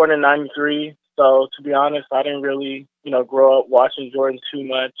 I was born in '93, so to be honest, I didn't really, grow up watching Jordan too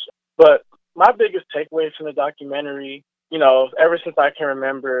much. But my biggest takeaway from the documentary, ever since I can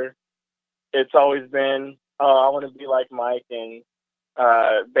remember, it's always been, I want to be like Mike, and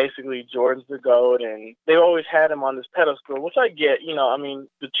basically Jordan's the GOAT, and they always had him on this pedestal, which I get.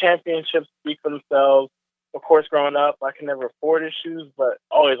 The championships speak for themselves. Of course, growing up, I could never afford his shoes, but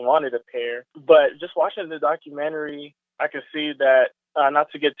always wanted a pair. But just watching the documentary, I could see that,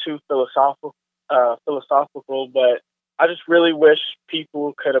 not to get too philosophical, but I just really wish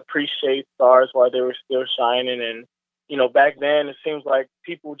people could appreciate stars while they were still shining. And, back then it seems like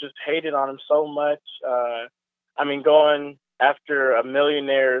people just hated on him so much. Going after a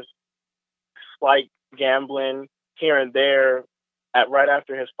millionaire's slight gambling here and there right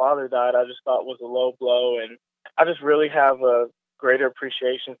after his father died, I just thought was a low blow. And I just really have a greater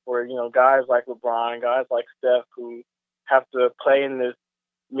appreciation for, guys like LeBron, guys like Steph, who have to play in this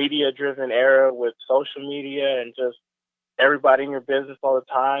media-driven era with social media and just everybody in your business all the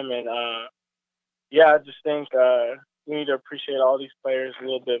time. And, I just think we need to appreciate all these players a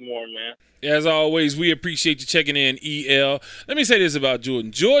little bit more, man. As always, we appreciate you checking in, EL. Let me say this about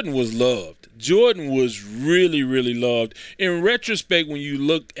Jordan. Jordan was loved. Jordan was really, really loved. In retrospect, when you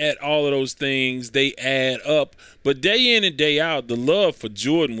look at all of those things, they add up. But day in and day out, the love for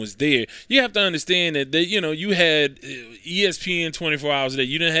Jordan was there. You have to understand that, you had ESPN 24 hours a day.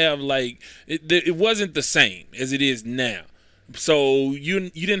 You didn't have, it wasn't the same as it is now. So you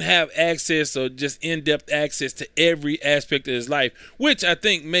didn't have access, or just in-depth access to every aspect of his life, which I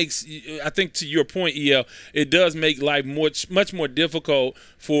think to your point, EL, it does make life much more difficult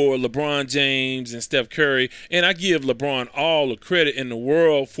for LeBron James and Steph Curry. And I give LeBron all the credit in the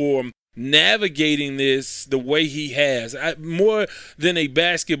world for navigating this the way he has. More than a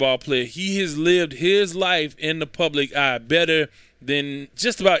basketball player, he has lived his life in the public eye better than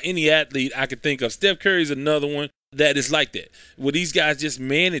just about any athlete I could think of. Steph Curry is another one that is like that, where these guys just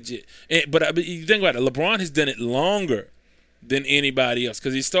manage it. But you think about it, LeBron has done it longer than anybody else,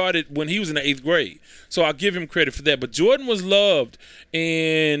 because he started when he was in the 8th grade. So I'll give him credit for that. But Jordan was loved,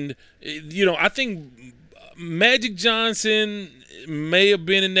 and I think Magic Johnson may have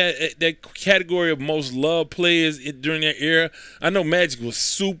been in that category of most loved players during that era. I know Magic was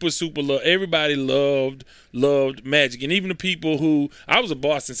super, super loved. Everybody loved Magic, and even the people who, I was a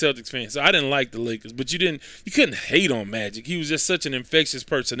Boston Celtics fan, so I didn't like the Lakers, but you couldn't hate on Magic. He was just such an infectious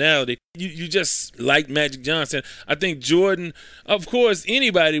personality. You just liked Magic Johnson. I think Jordan, of course,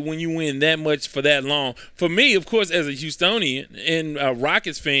 anybody, when you win that much for that long. For me, of course, as a Houstonian and a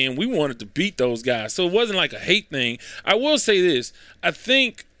Rockets fan, we wanted to beat those guys, so it wasn't like a hate thing. I will say this, I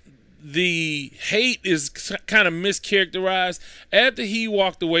think the hate is kind of mischaracterized. After he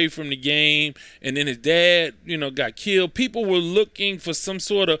walked away from the game and then his dad, got killed, people were looking for some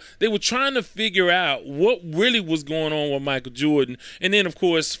sort of, they were trying to figure out what really was going on with Michael Jordan. And then, of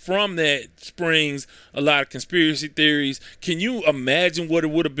course, from that springs a lot of conspiracy theories. Can you imagine what it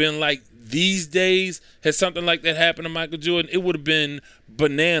would have been like these days had something like that happened to Michael Jordan? It would have been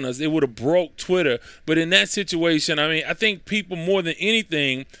bananas. It would have broke Twitter. But in that situation, I think people more than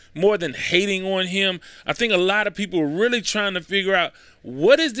anything, more than hating on him, I think a lot of people are really trying to figure out,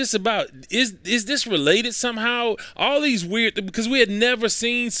 what is this about? Is this related somehow? All these weird, because we had never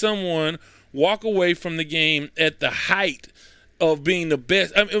seen someone walk away from the game at the height of being the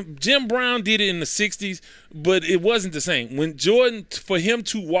best. Jim Brown did it in the 60s, but it wasn't the same. When Jordan, for him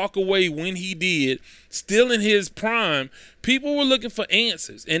to walk away when he did, still in his prime, people were looking for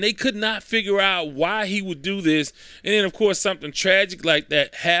answers, and they could not figure out why he would do this. And then, of course, something tragic like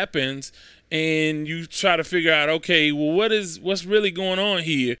that happens, and you try to figure out, okay, well, what's really going on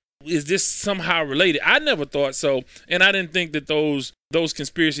here? Is this somehow related? I never thought so, and I didn't think that those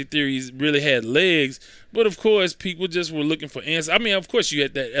conspiracy theories really had legs. But, of course, people just were looking for answers. Of course, you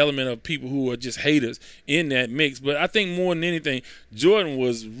had that element of people who are just haters in that mix. But I think more than anything, Jordan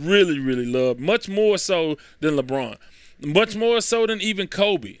was really, really loved, much more so than LeBron, much more so than even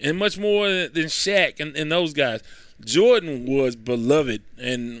Kobe, and much more than Shaq and those guys. Jordan was beloved,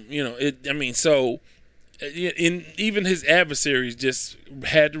 and, even his adversaries just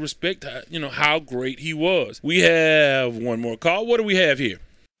had to respect, how great he was. We have one more call. What do we have here?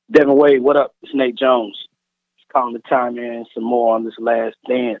 Devin Wade, what up? It's Nate Jones. Just calling the time in some more on this Last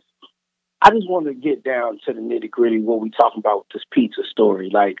Dance. I just want to get down to the nitty gritty. What we talking about with this pizza story?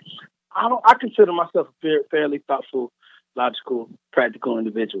 Like, I consider myself a fairly thoughtful, logical, practical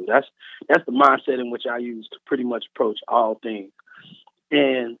individual. That's the mindset in which I use to pretty much approach all things.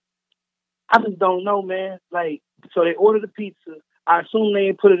 And I just don't know, man. Like, so they ordered the pizza. I assume they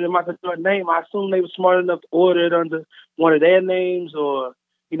didn't put it in Michael Jordan's name. I assume they were smart enough to order it under one of their names, or,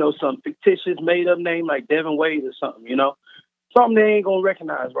 some fictitious made-up name like Devin Wade or something, Something they ain't going to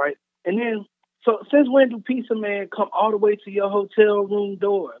recognize, right? And then, so since when do pizza man come all the way to your hotel room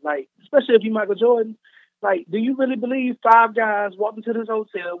door? Like, especially if you Michael Jordan, like, do you really believe 5 guys walked into this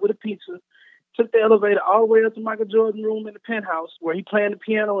hotel with a pizza, took the elevator all the way up to Michael Jordan's room in the penthouse where he playing the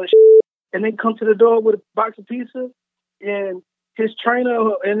piano and shit, and then come to the door with a box of pizza, and his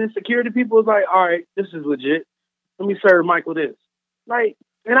trainer and his security people was like, all right, this is legit. Let me serve Michael this. Like,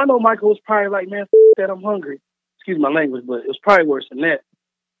 and I know Michael was probably like, man, that, I'm hungry. Excuse my language, but it was probably worse than that.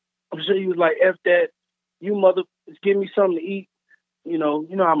 I'm sure he was like, F that, you mother, just give me something to eat. You know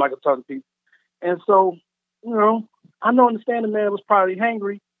how Michael talk to people. And so, I know understand the man was probably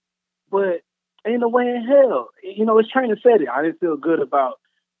hangry, but ain't no way in hell. His trainer said it. I didn't feel good about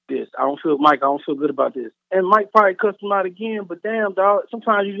this. I don't feel good about this. And Mike probably cussed him out again, but damn, dog,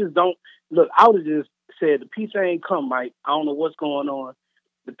 sometimes you just don't. Look, I would have just said, the pizza ain't come, Mike. I don't know what's going on.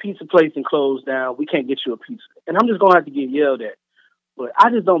 The pizza place and closed down. We can't get you a pizza. And I'm just going to have to get yelled at. But I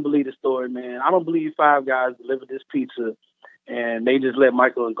just don't believe the story, man. I don't believe 5 guys delivered this pizza and they just let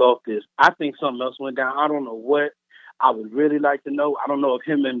Michael engulf this. I think something else went down. I don't know what. I would really like to know. I don't know if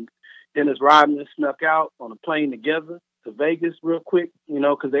him and Dennis Rodman snuck out on a plane together to Vegas real quick,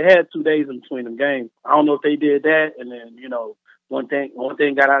 because they had 2 days in between them games. I don't know if they did that. And then, one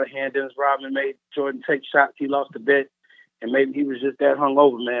thing got out of hand. Dennis Rodman made Jordan take shots. He lost the bet. And maybe he was just that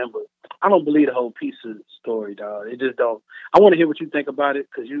hungover, man. But I don't believe the whole pizza story, dog. It just don't. I want to hear what you think about it,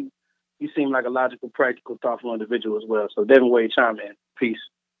 because you seem like a logical, practical, thoughtful individual as well. So Devin Wade, chime in. Peace.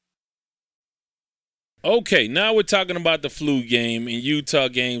 Okay, now we're talking about the flu game in Utah,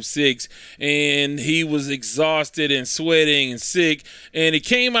 Game 6, and he was exhausted and sweating and sick, and it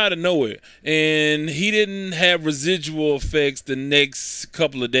came out of nowhere, and he didn't have residual effects the next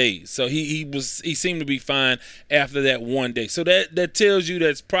couple of days. So he seemed to be fine after that one day. So that tells you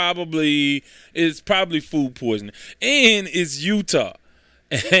it's probably food poisoning, and it's Utah.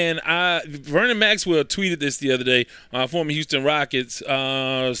 And Vernon Maxwell tweeted this the other day, former Houston Rockets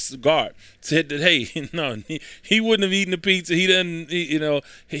guard, said that, hey, no, he wouldn't have eaten the pizza. He doesn't,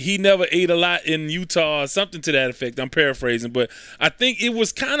 he never ate a lot in Utah or something to that effect. I'm paraphrasing, but I think it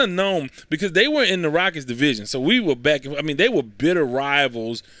was kind of known because they were in the Rockets division. So we were back. They were bitter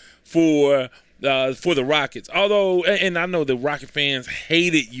rivals for the Rockets. Although, and I know the Rocket fans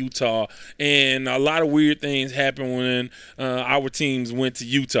hated Utah, and a lot of weird things happened when our teams went to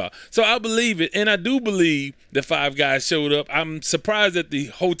Utah. So I believe it, and I do believe the 5 guys showed up. I'm surprised that the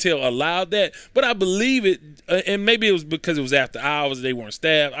hotel allowed that, but I believe it, and maybe it was because it was after hours, they weren't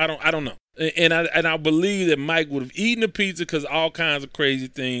staffed. I don't know. And I believe that Mike would have eaten the pizza because all kinds of crazy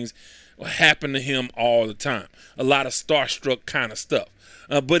things happen to him all the time. A lot of starstruck kind of stuff.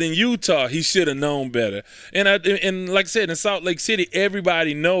 But in Utah, he should have known better. And like I said, in Salt Lake City,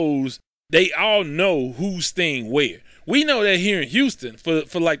 everybody knows. They all know who's staying where. We know that here in Houston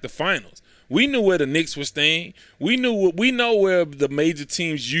for like the finals. We knew where the Knicks were staying. We know where the major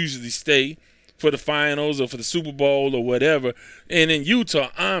teams usually stay for the finals or for the Super Bowl or whatever. And in Utah,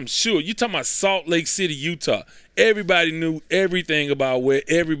 I'm sure, you're talking about Salt Lake City, Utah. Everybody knew everything about where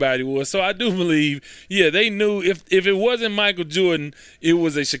everybody was. So I do believe, they knew if it wasn't Michael Jordan, it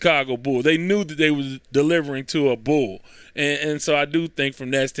was a Chicago Bull. They knew that they was delivering to a Bull. And so I do think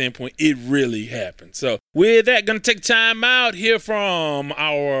from that standpoint, it really happened. So with that, going to take time out here from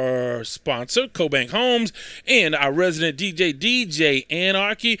our sponsor, CoBank Homes, and our resident DJ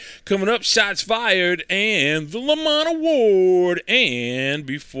Anarchy. Coming up, Shots Fired and the Lamont Award. And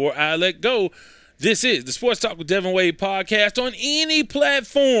before I let go, this is the Sports Talk with Devin Wade podcast on any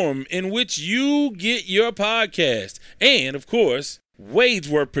platform in which you get your podcast. And, of course,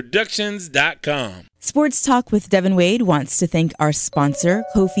 WadesWorthProductions.com. Sports Talk with Devin Wade wants to thank our sponsor,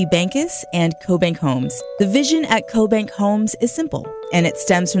 Kofi Bankus and CoBank Homes. The vision at CoBank Homes is simple, and it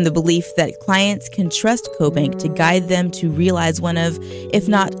stems from the belief that clients can trust CoBank to guide them to realize one of, if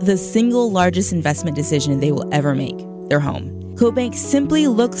not the single largest investment decision they will ever make, their home. CoBank simply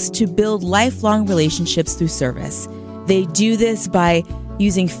looks to build lifelong relationships through service. They do this by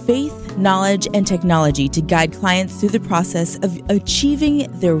using faith, knowledge, and technology to guide clients through the process of achieving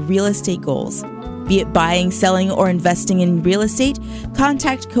their real estate goals. Be it buying, selling, or investing in real estate,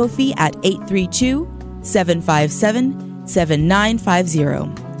 contact Kofi at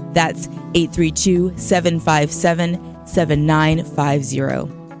 832-757-7950. That's 832-757-7950.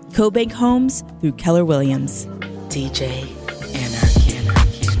 CoBank Homes through Keller Williams. DJ Anarchy.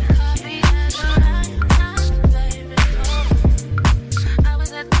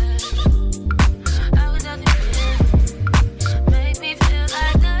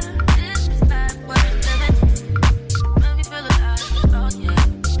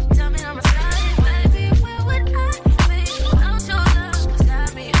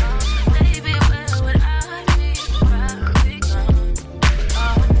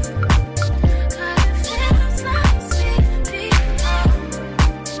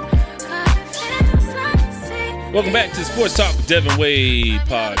 Welcome back to the Sports Talk with Devin Wade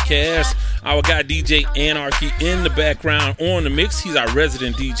podcast. Our guy DJ Anarchy in the background on the mix. He's our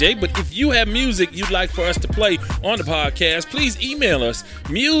resident DJ. But if you have music you'd like for us to play on the podcast, please email us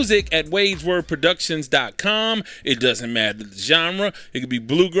music@wadesworthproductions.com. It doesn't matter the genre. It could be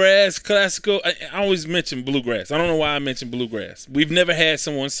bluegrass, classical. I always mention bluegrass. I don't know why I mention bluegrass. We've never had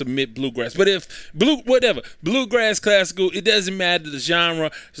someone submit bluegrass. But if bluegrass, classical, it doesn't matter the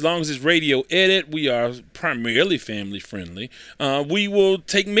genre. As long as it's radio edit, we are primarily family friendly. We will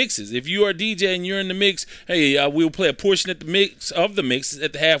take mixes. If you are a DJ and you're in the mix, hey, we'll play a portion at the mix at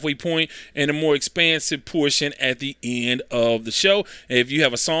the halfway point and a more expansive portion at the end of the show. And if you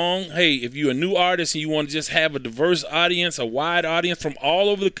have a song, hey, if you're a new artist and you want to just have a diverse audience, a wide audience from all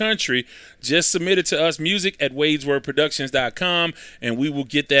over the country, just submit it to us, music@wadesworthproductions.com, and we will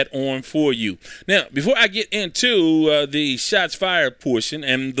get that on for you. Now, before I get into the Shots Fired portion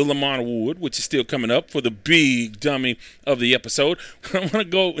and the Lamont Award, which is still coming up for the big dummy of the episode, I want to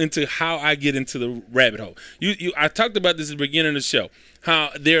go into how I get into the rabbit hole. I talked about this at the beginning of the show. How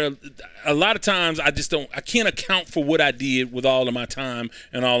there are a lot of times I can't account for what I did with all of my time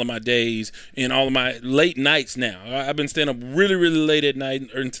and all of my days and all of my late nights now. I've been staying up really, really late at night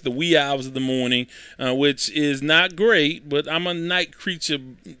or into the wee hours of the morning, which is not great, but I'm a night creature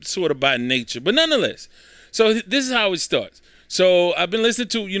sort of by nature. But nonetheless, so this is how it starts. So I've been listening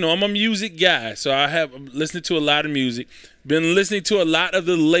to, I'm a music guy, so I have listened to a lot of music. Been listening to a lot of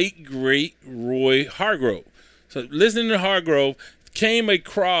the late, great Roy Hargrove. So listening to Hargrove, came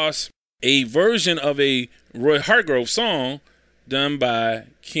across a version of a Roy Hargrove song done by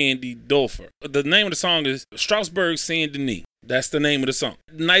Candy Dulfer. The name of the song is Strasbourg Saint Denis. That's the name of the song.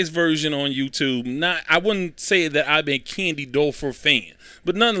 Nice version on YouTube. I wouldn't say that I'm a Candy Dulfer fan,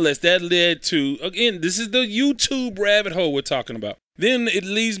 but nonetheless, that led to, again, this is the YouTube rabbit hole we're talking about. Then it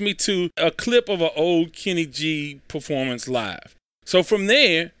leads me to a clip of an old Kenny G performance live. So from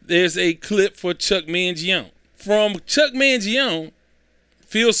there's a clip for Chuck Mangione. From Chuck Mangione,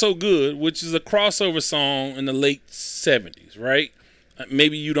 Feel So Good, which is a crossover song in the late 70s, right?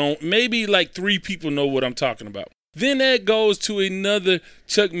 Maybe like 3 people know what I'm talking about. Then that goes to another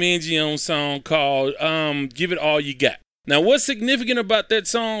Chuck Mangione song called Give It All You Got. Now, what's significant about that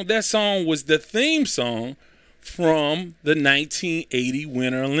song? That song was the theme song from the 1980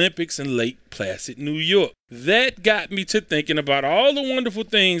 Winter Olympics in Lake Placid, New York. That got me to thinking about all the wonderful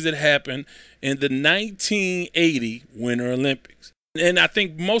things that happened in the 1980 Winter Olympics. And I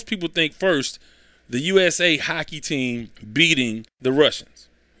think most people think first the USA hockey team beating the Russians,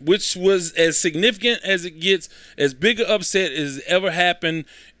 which was as significant as it gets, as big an upset as ever happened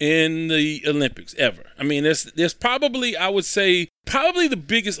in the Olympics ever. I mean, there's probably, I would say, probably the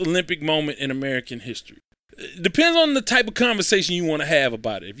biggest Olympic moment in American history. It depends on the type of conversation you want to have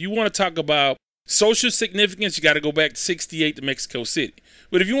about it. If you want to talk about social significance, you got to go back to 68 to Mexico City.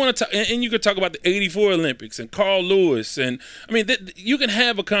 But if you want to talk, and you could talk about the 84 Olympics and Carl Lewis, and I mean, you can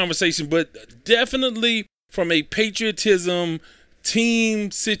have a conversation, but definitely from a patriotism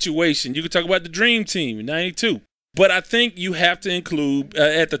team situation, you could talk about the Dream Team in 92. But I think you have to include,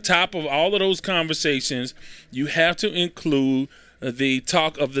 at the top of all of those conversations, you have to include the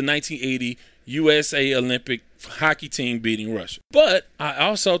talk of the 1980 USA Olympic hockey team beating Russia. But I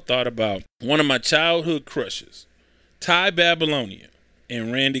also thought about one of my childhood crushes, Ty Babylonian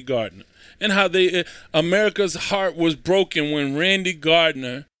and Randy Gardner, and how America's heart was broken when Randy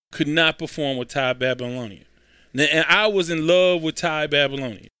Gardner could not perform with Ty Babylonian. And I was in love with Ty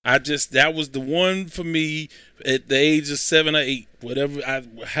Babylonian. That was the one for me at the age of 7 or 8, whatever. At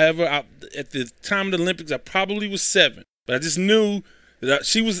the time of the Olympics, I probably was 7, but I just knew that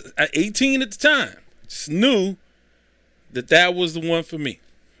she was 18 at the time. Just knew that was the one for me,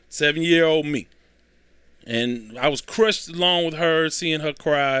 7-year-old me. And I was crushed along with her, seeing her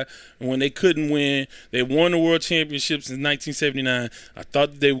cry when they couldn't win. They won the world championships in 1979. I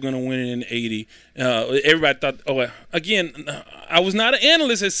thought that they were going to win it in 80. Everybody thought, again, I was not an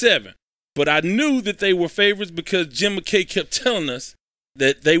analyst at 7, but I knew that they were favorites because Jim McKay kept telling us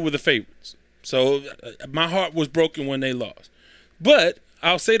that they were the favorites. So my heart was broken when they lost. But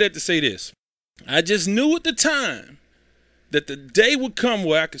I'll say that to say this. I just knew at the time that the day would come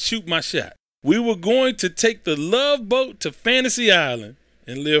where I could shoot my shot. We were going to take the Love Boat to Fantasy Island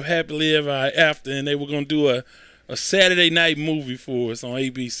and live happily ever after, and they were going to do a Saturday night movie for us on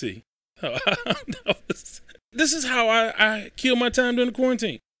ABC. This is how I kill my time during the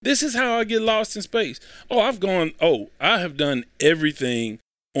quarantine. This is how I get lost in space. I have done everything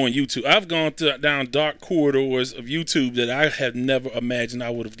on YouTube. I've gone down dark corridors of YouTube that I have never imagined I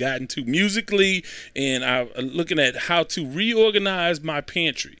would have gotten to musically, and I'm looking at how to reorganize my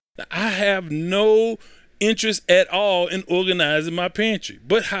pantry. I have no interest at all in organizing my pantry.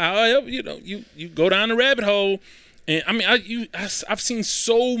 But however, you go down the rabbit hole, and I mean, I've seen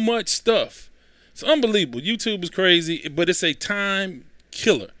so much stuff. It's unbelievable. YouTube is crazy, but it's a time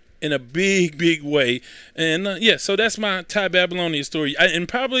killer in a big, big way. And so that's my Ty Babylonian story. And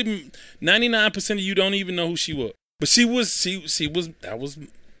probably 99% of you don't even know who she was. But she was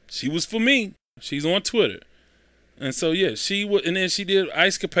for me. She's on Twitter. And so, yeah, she would, and then she did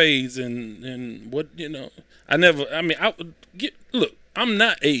Ice Capades and what, look, I'm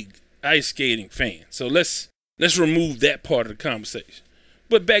not a ice skating fan. So let's remove that part of the conversation.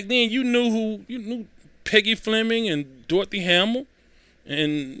 But back then, you knew Peggy Fleming and Dorothy Hamill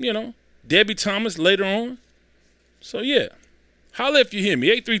and, Debbie Thomas later on. So, yeah. Holla if you hear me,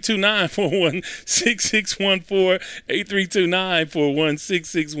 832-941-6614,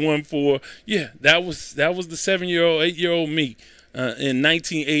 832-941-6614. Yeah, that was the 7-year-old, 8-year-old me in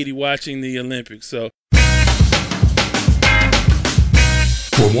 1980 watching the Olympics. So,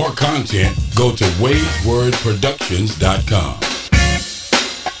 for more content, go to WadeWordProductions.com.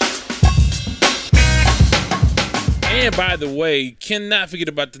 And by the way, cannot forget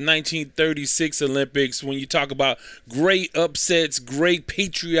about the 1936 Olympics when you talk about great upsets, great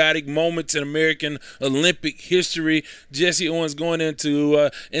patriotic moments in American Olympic history. Jesse Owens going into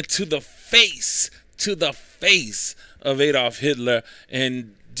the face of Adolf Hitler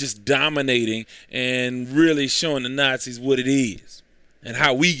and just dominating and really showing the Nazis what it is and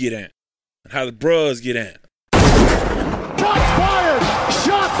how we get at, and how the bros get at. Shots fired!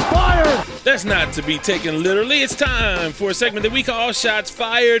 Shots fired! That's not to be taken literally. It's time for a segment that we call Shots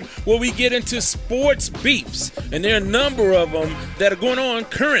Fired, where we get into sports beefs. And there are a number of them that are going on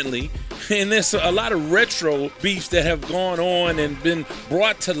currently. And there's a lot of retro beefs that have gone on and been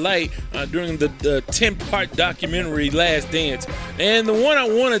brought to light during the 10-part documentary Last Dance. And the one I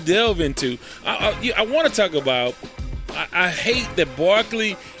want to delve into, I want to talk about, I hate that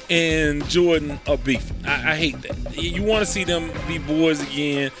Barkley and Jordan are beefing. I hate that. You want to see them be boys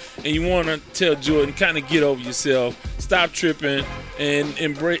again, and you want to tell Jordan, kind of get over yourself, stop tripping, and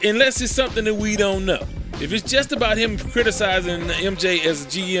embrace, unless it's something that we don't know. If it's just about him criticizing MJ as a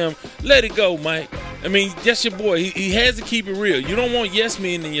GM, let it go, Mike. I mean, that's your boy. He has to keep it real. You don't want yes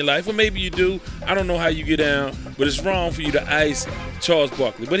men in your life, or maybe you do. I don't know how you get down, but it's wrong for you to ice Charles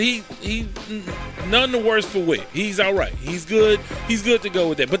Barkley. But he none the worse for wear. He's all right. He's good. He's good to go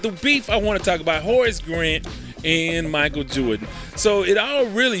with that. But the beef I want to talk about, Horace Grant and Michael Jordan. So it all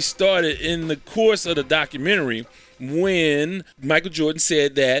really started in the course of the documentary when Michael Jordan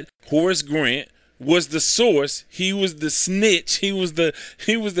said that Horace Grant was the source. He was the snitch. He was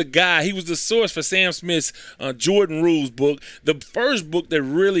the guy. He was the source for Sam Smith's Jordan Rules book, the first book that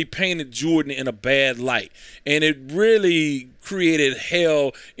really painted Jordan in a bad light. And it really created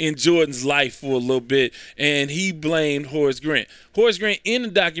hell in Jordan's life for a little bit, and he blamed Horace Grant. Horace Grant in the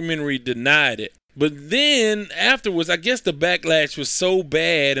documentary denied it. But then afterwards, I guess the backlash was so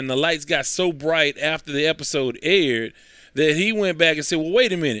bad and the lights got so bright after the episode aired that he went back and said, well,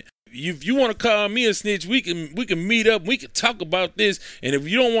 wait a minute. If you want to call me a snitch, we can meet up, we can talk about this, and if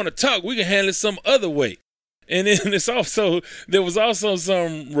you don't want to talk, we can handle it some other way. And then there was also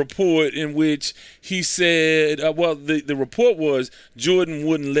some report in which he said, the report was Jordan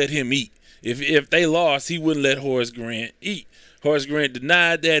wouldn't let him eat. If they lost, he wouldn't let Horace Grant eat. Horace Grant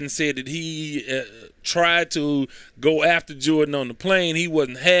denied that and said that he tried to go after Jordan on the plane. He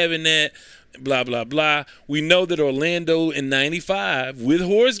wasn't having that. Blah, blah, blah. We know that Orlando in 95 with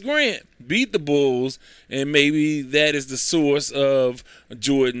Horace Grant beat the Bulls, and maybe that is the source of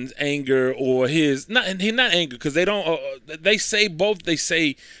Jordan's anger or his not anger, because they don't they say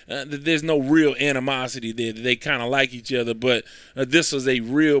that there's no real animosity there, that they kind of like each other, but this was a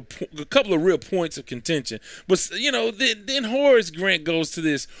couple of real points of contention. But then Horace Grant goes to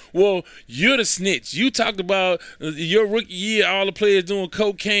this, well, you're the snitch, you talked about your rookie year, all the players doing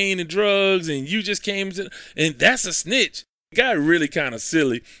cocaine and drugs, and you just came to, and that's a snitch. Got really kind of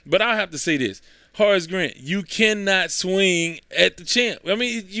silly, but I have to say this. Horace Grant, you cannot swing at the champ. I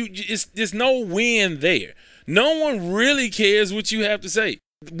mean, there's no win there. No one really cares what you have to say.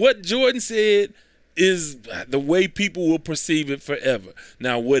 What Jordan said is the way people will perceive it forever.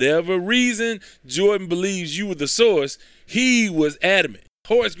 Now, whatever reason Jordan believes you were the source, he was adamant.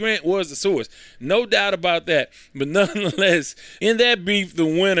 Horace Grant was the source. No doubt about that. But nonetheless, in that beef, the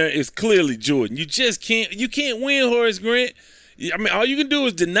winner is clearly Jordan. You can't win, Horace Grant. I mean, all you can do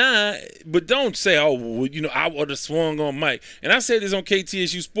is deny, but don't say, I would have swung on Mike. And I said this on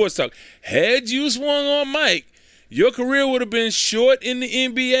KTSU Sports Talk. Had you swung on Mike, your career would have been short in the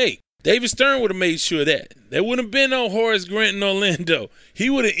NBA. David Stern would have made sure that. There wouldn't have been no Horace Grant in Orlando.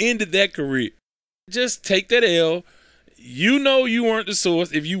 He would have ended that career. Just take that L. You know you weren't the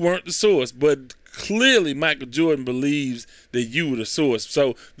source if you weren't the source, but clearly Michael Jordan believes that you were the source.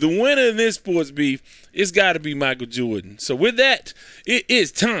 So the winner in this sports beef, it's got to be Michael Jordan. So with that, it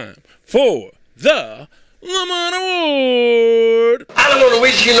is time for the Lamont Award. I don't want to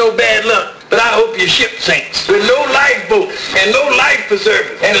wish you no bad luck, but I hope your ship sinks with no lifeboats and no life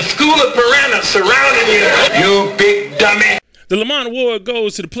preservers and a school of piranhas surrounding you, you big dummy. The Lamont Award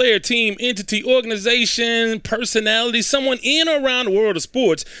goes to the player, team, entity, organization, personality, someone in or around the world of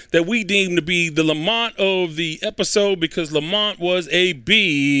sports that we deem to be the Lamont of the episode, because Lamont was a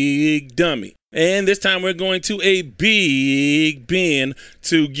big dummy. And this time we're going to a Big Ben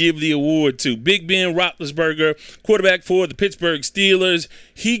to give the award to. Big Ben Roethlisberger, quarterback for the Pittsburgh Steelers.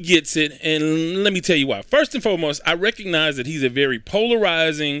 He gets it, and let me tell you why. First and foremost, I recognize that he's a very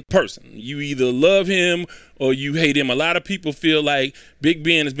polarizing person. You either love him or you hate him. A lot of people feel like Big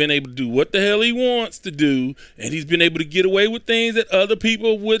Ben has been able to do what the hell he wants to do, and he's been able to get away with things that other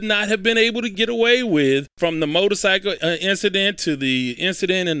people would not have been able to get away with, from the motorcycle incident to the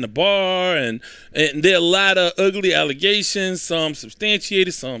incident in the bar, and there are a lot of ugly allegations, some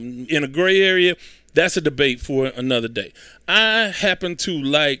substantiated, some in a gray area. That's a debate for another day. I happen to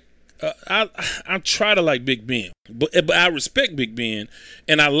like, I try to like Big Ben, but I respect Big Ben,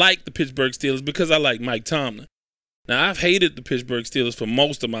 and I like the Pittsburgh Steelers because I like Mike Tomlin. Now, I've hated the Pittsburgh Steelers for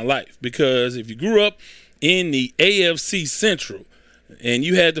most of my life, because if you grew up in the AFC Central and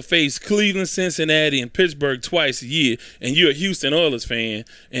you had to face Cleveland, Cincinnati, and Pittsburgh twice a year, and you're a Houston Oilers fan,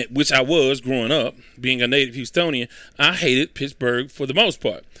 which I was growing up, being a native Houstonian, I hated Pittsburgh for the most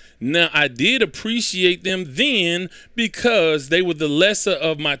part. Now, I did appreciate them then because they were the lesser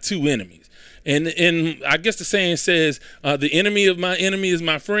of my two enemies. And I guess the saying says, the enemy of my enemy is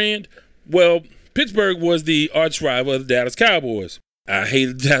my friend. Well, Pittsburgh was the arch rival of the Dallas Cowboys. I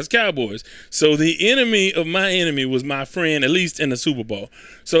hated the Dallas Cowboys. So the enemy of my enemy was my friend, at least in the Super Bowl.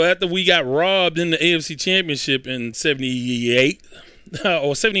 So after we got robbed in the AFC Championship in 78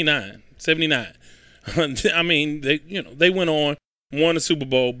 or 79, I mean, they went on won the Super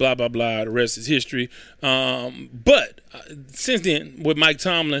Bowl, blah, blah, blah. The rest is history. But since then, with Mike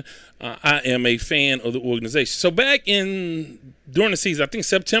Tomlin, I am a fan of the organization. So back during the season, I think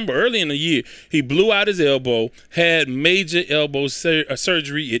September, early in the year, he blew out his elbow, had major elbow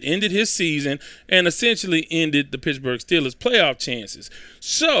surgery. It ended his season and essentially ended the Pittsburgh Steelers' playoff chances.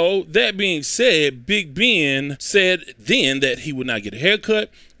 So that being said, Big Ben said then that he would not get a haircut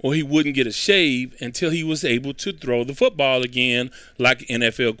or he wouldn't get a shave until he was able to throw the football again like an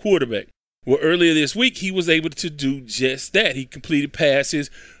NFL quarterback. Well, earlier this week, he was able to do just that. He completed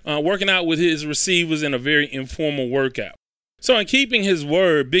passes, working out with his receivers in a very informal workout. So in keeping his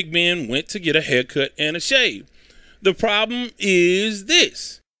word, Big Ben went to get a haircut and a shave. The problem is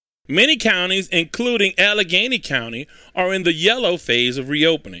this. Many counties, including Allegheny County, are in the yellow phase of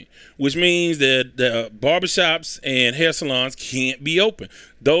reopening, which means that the barbershops and hair salons can't be open.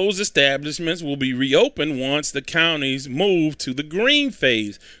 Those establishments will be reopened once the counties move to the green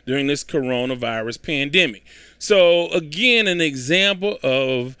phase during this coronavirus pandemic. So, again, an example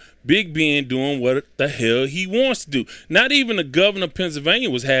of Big Ben doing what the hell he wants to do. Not even the governor of Pennsylvania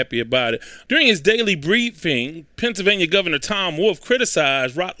was happy about it. During his daily briefing, Pennsylvania Governor Tom Wolf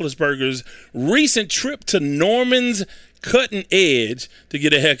criticized Roethlisberger's recent trip to Norman's Cutting Edge to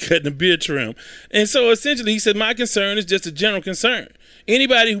get a haircut and a beard trim. And so essentially he said, my concern is just a general concern.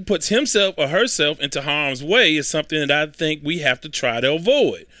 Anybody who puts himself or herself into harm's way is something that I think we have to try to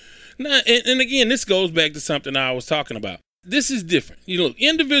avoid. Now, and again, this goes back to something I was talking about. This is different. You know,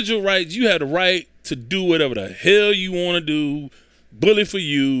 individual rights, you have the right to do whatever the hell you want to do. Bully for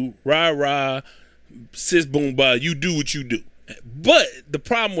you, rah, sis, boom, bah, you do what you do. But the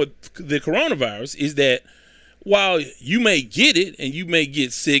problem with the coronavirus is that while you may get it and you may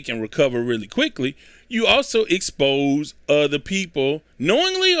get sick and recover really quickly, you also expose other people,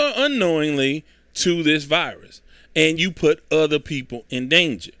 knowingly or unknowingly, to this virus. And you put other people in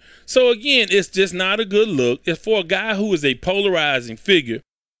danger. So again, it's just not a good look. It's for a guy who is a polarizing figure.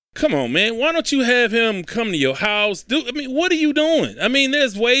 Come on, man. Why don't you have him come to your house? What are you doing? I mean,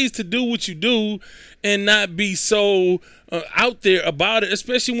 there's ways to do what you do and not be so out there about it,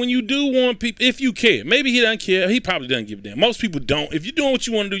 especially when you do want people, if you care. Maybe he doesn't care. He probably doesn't give a damn. Most people don't. If you're doing what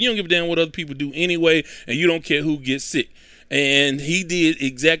you want to do, you don't give a damn what other people do anyway, and you don't care who gets sick. And he did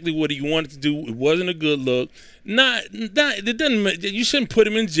exactly what he wanted to do. It wasn't a good look. It doesn't. You shouldn't put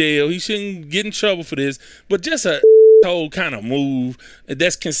him in jail. He shouldn't get in trouble for this. But just a whole kind of move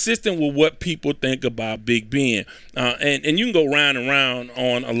that's consistent with what people think about Big Ben. And you can go round and round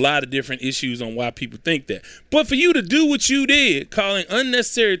on a lot of different issues on why people think that. But for you to do what you did, calling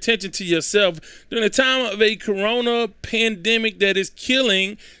unnecessary attention to yourself during the time of a corona pandemic that is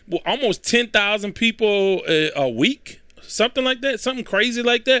killing almost 10,000 people a week. Something like that, something crazy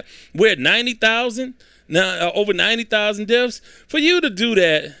like that. We're at 90,000 now, over 90,000 deaths. For you to do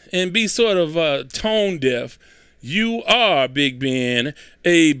that and be sort of tone deaf, you are, Big Ben,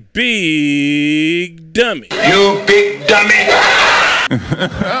 a big dummy. You big dummy.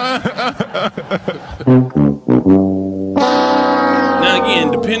 Now,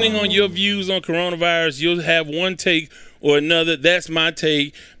 again, depending on your views on coronavirus, you'll have one take or another. That's my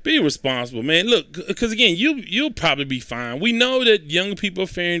take. Be responsible, man. Look, because again, you'll probably be fine. We know that young people are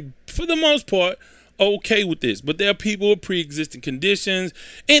faring, for the most part, okay with this, but there are people with pre-existing conditions,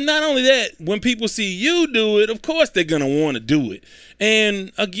 and not only that, when people see you do it, of course they're gonna want to do it.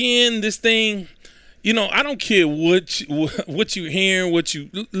 And again, this thing, you know, I don't care what you're hearing,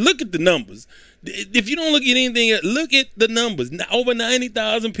 look at the numbers. If you don't look at anything, look at the numbers. Over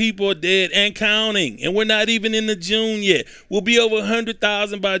 90,000 people are dead and counting, and we're not even in the June yet. We'll be over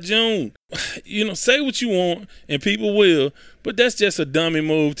 100,000 by June. You know, say what you want, and people will, but that's just a dummy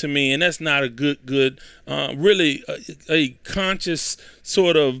move to me, and that's not a good, really a conscious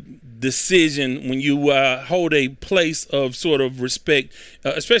sort of decision when you hold a place of sort of respect,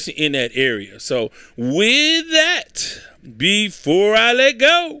 especially in that area. So with that, before I let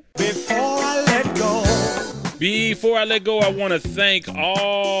go, I want to thank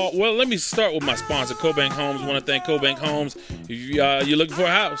let me start with my sponsor, CoBank Homes. I want to thank CoBank Homes. If you're looking for a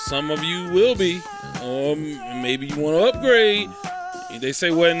house, some of you will be, or maybe you want to upgrade. They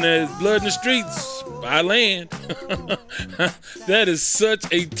say when there's blood in the streets, buy land. That is such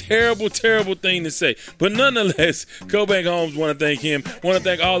a terrible, terrible thing to say. But nonetheless, CoBank Homes, want to thank him. Want to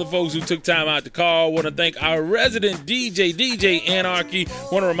thank all the folks who took time out to call. Want to thank our resident DJ Anarchy.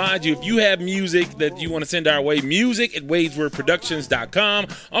 Want to remind you, if you have music that you want to send our way, music@Wade'sWordProductions.com.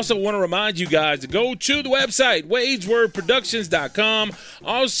 Also want to remind you guys to go to the website, Wade'sWordProductions.com.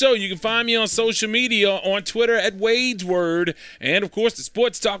 Also, you can find me on social media on Twitter @WadesWord. And, of course, the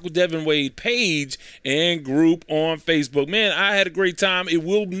Sports Talk with Devin Wade page and group group on Facebook. Man, I had a great time. It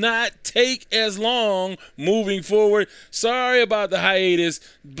will not take as long moving forward. Sorry about the hiatus.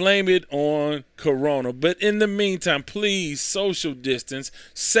 Blame it on Corona. But in the meantime, please social distance.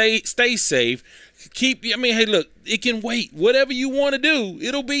 Stay safe. Hey, look, it can wait. Whatever you want to do,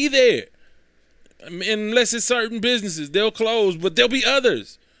 it'll be there. Unless it's certain businesses, they'll close, but there'll be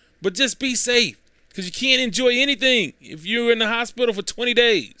others. But just be safe, because you can't enjoy anything if you're in the hospital for 20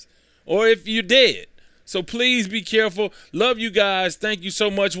 days or if you're dead. So please be careful. Love you guys. Thank you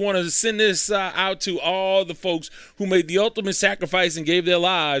so much. Want to send this out to all the folks who made the ultimate sacrifice and gave their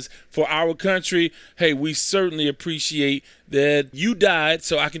lives for our country. Hey, we certainly appreciate that you died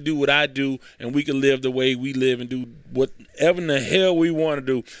so I can do what I do and we can live the way we live and do whatever in the hell we want to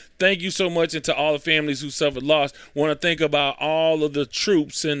do. Thank you so much, and to all the families who suffered loss. Want to think about all of the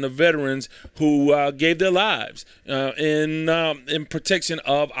troops and the veterans who gave their lives in protection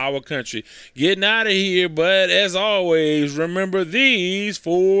of our country. Getting out of here, but as always, remember these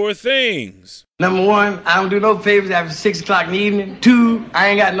 4 things. Number 1, I don't do no favors after 6 o'clock in the evening. 2, I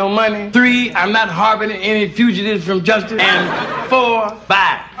ain't got no money. 3, I'm not harboring any fugitives from justice. And 4,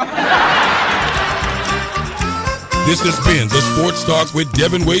 bye. This has been the Sports Talk with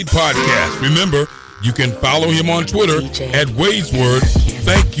Devin Wade podcast. Remember, you can follow him on Twitter at Wade's Word.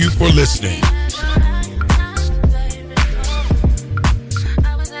 Thank you for listening.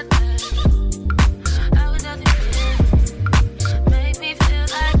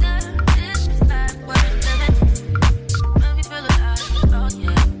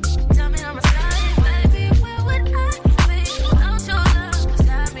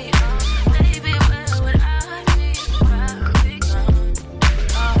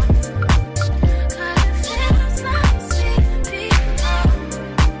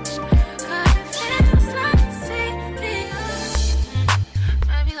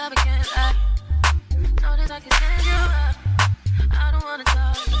 I can stand you up. I don't wanna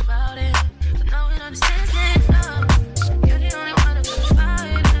talk.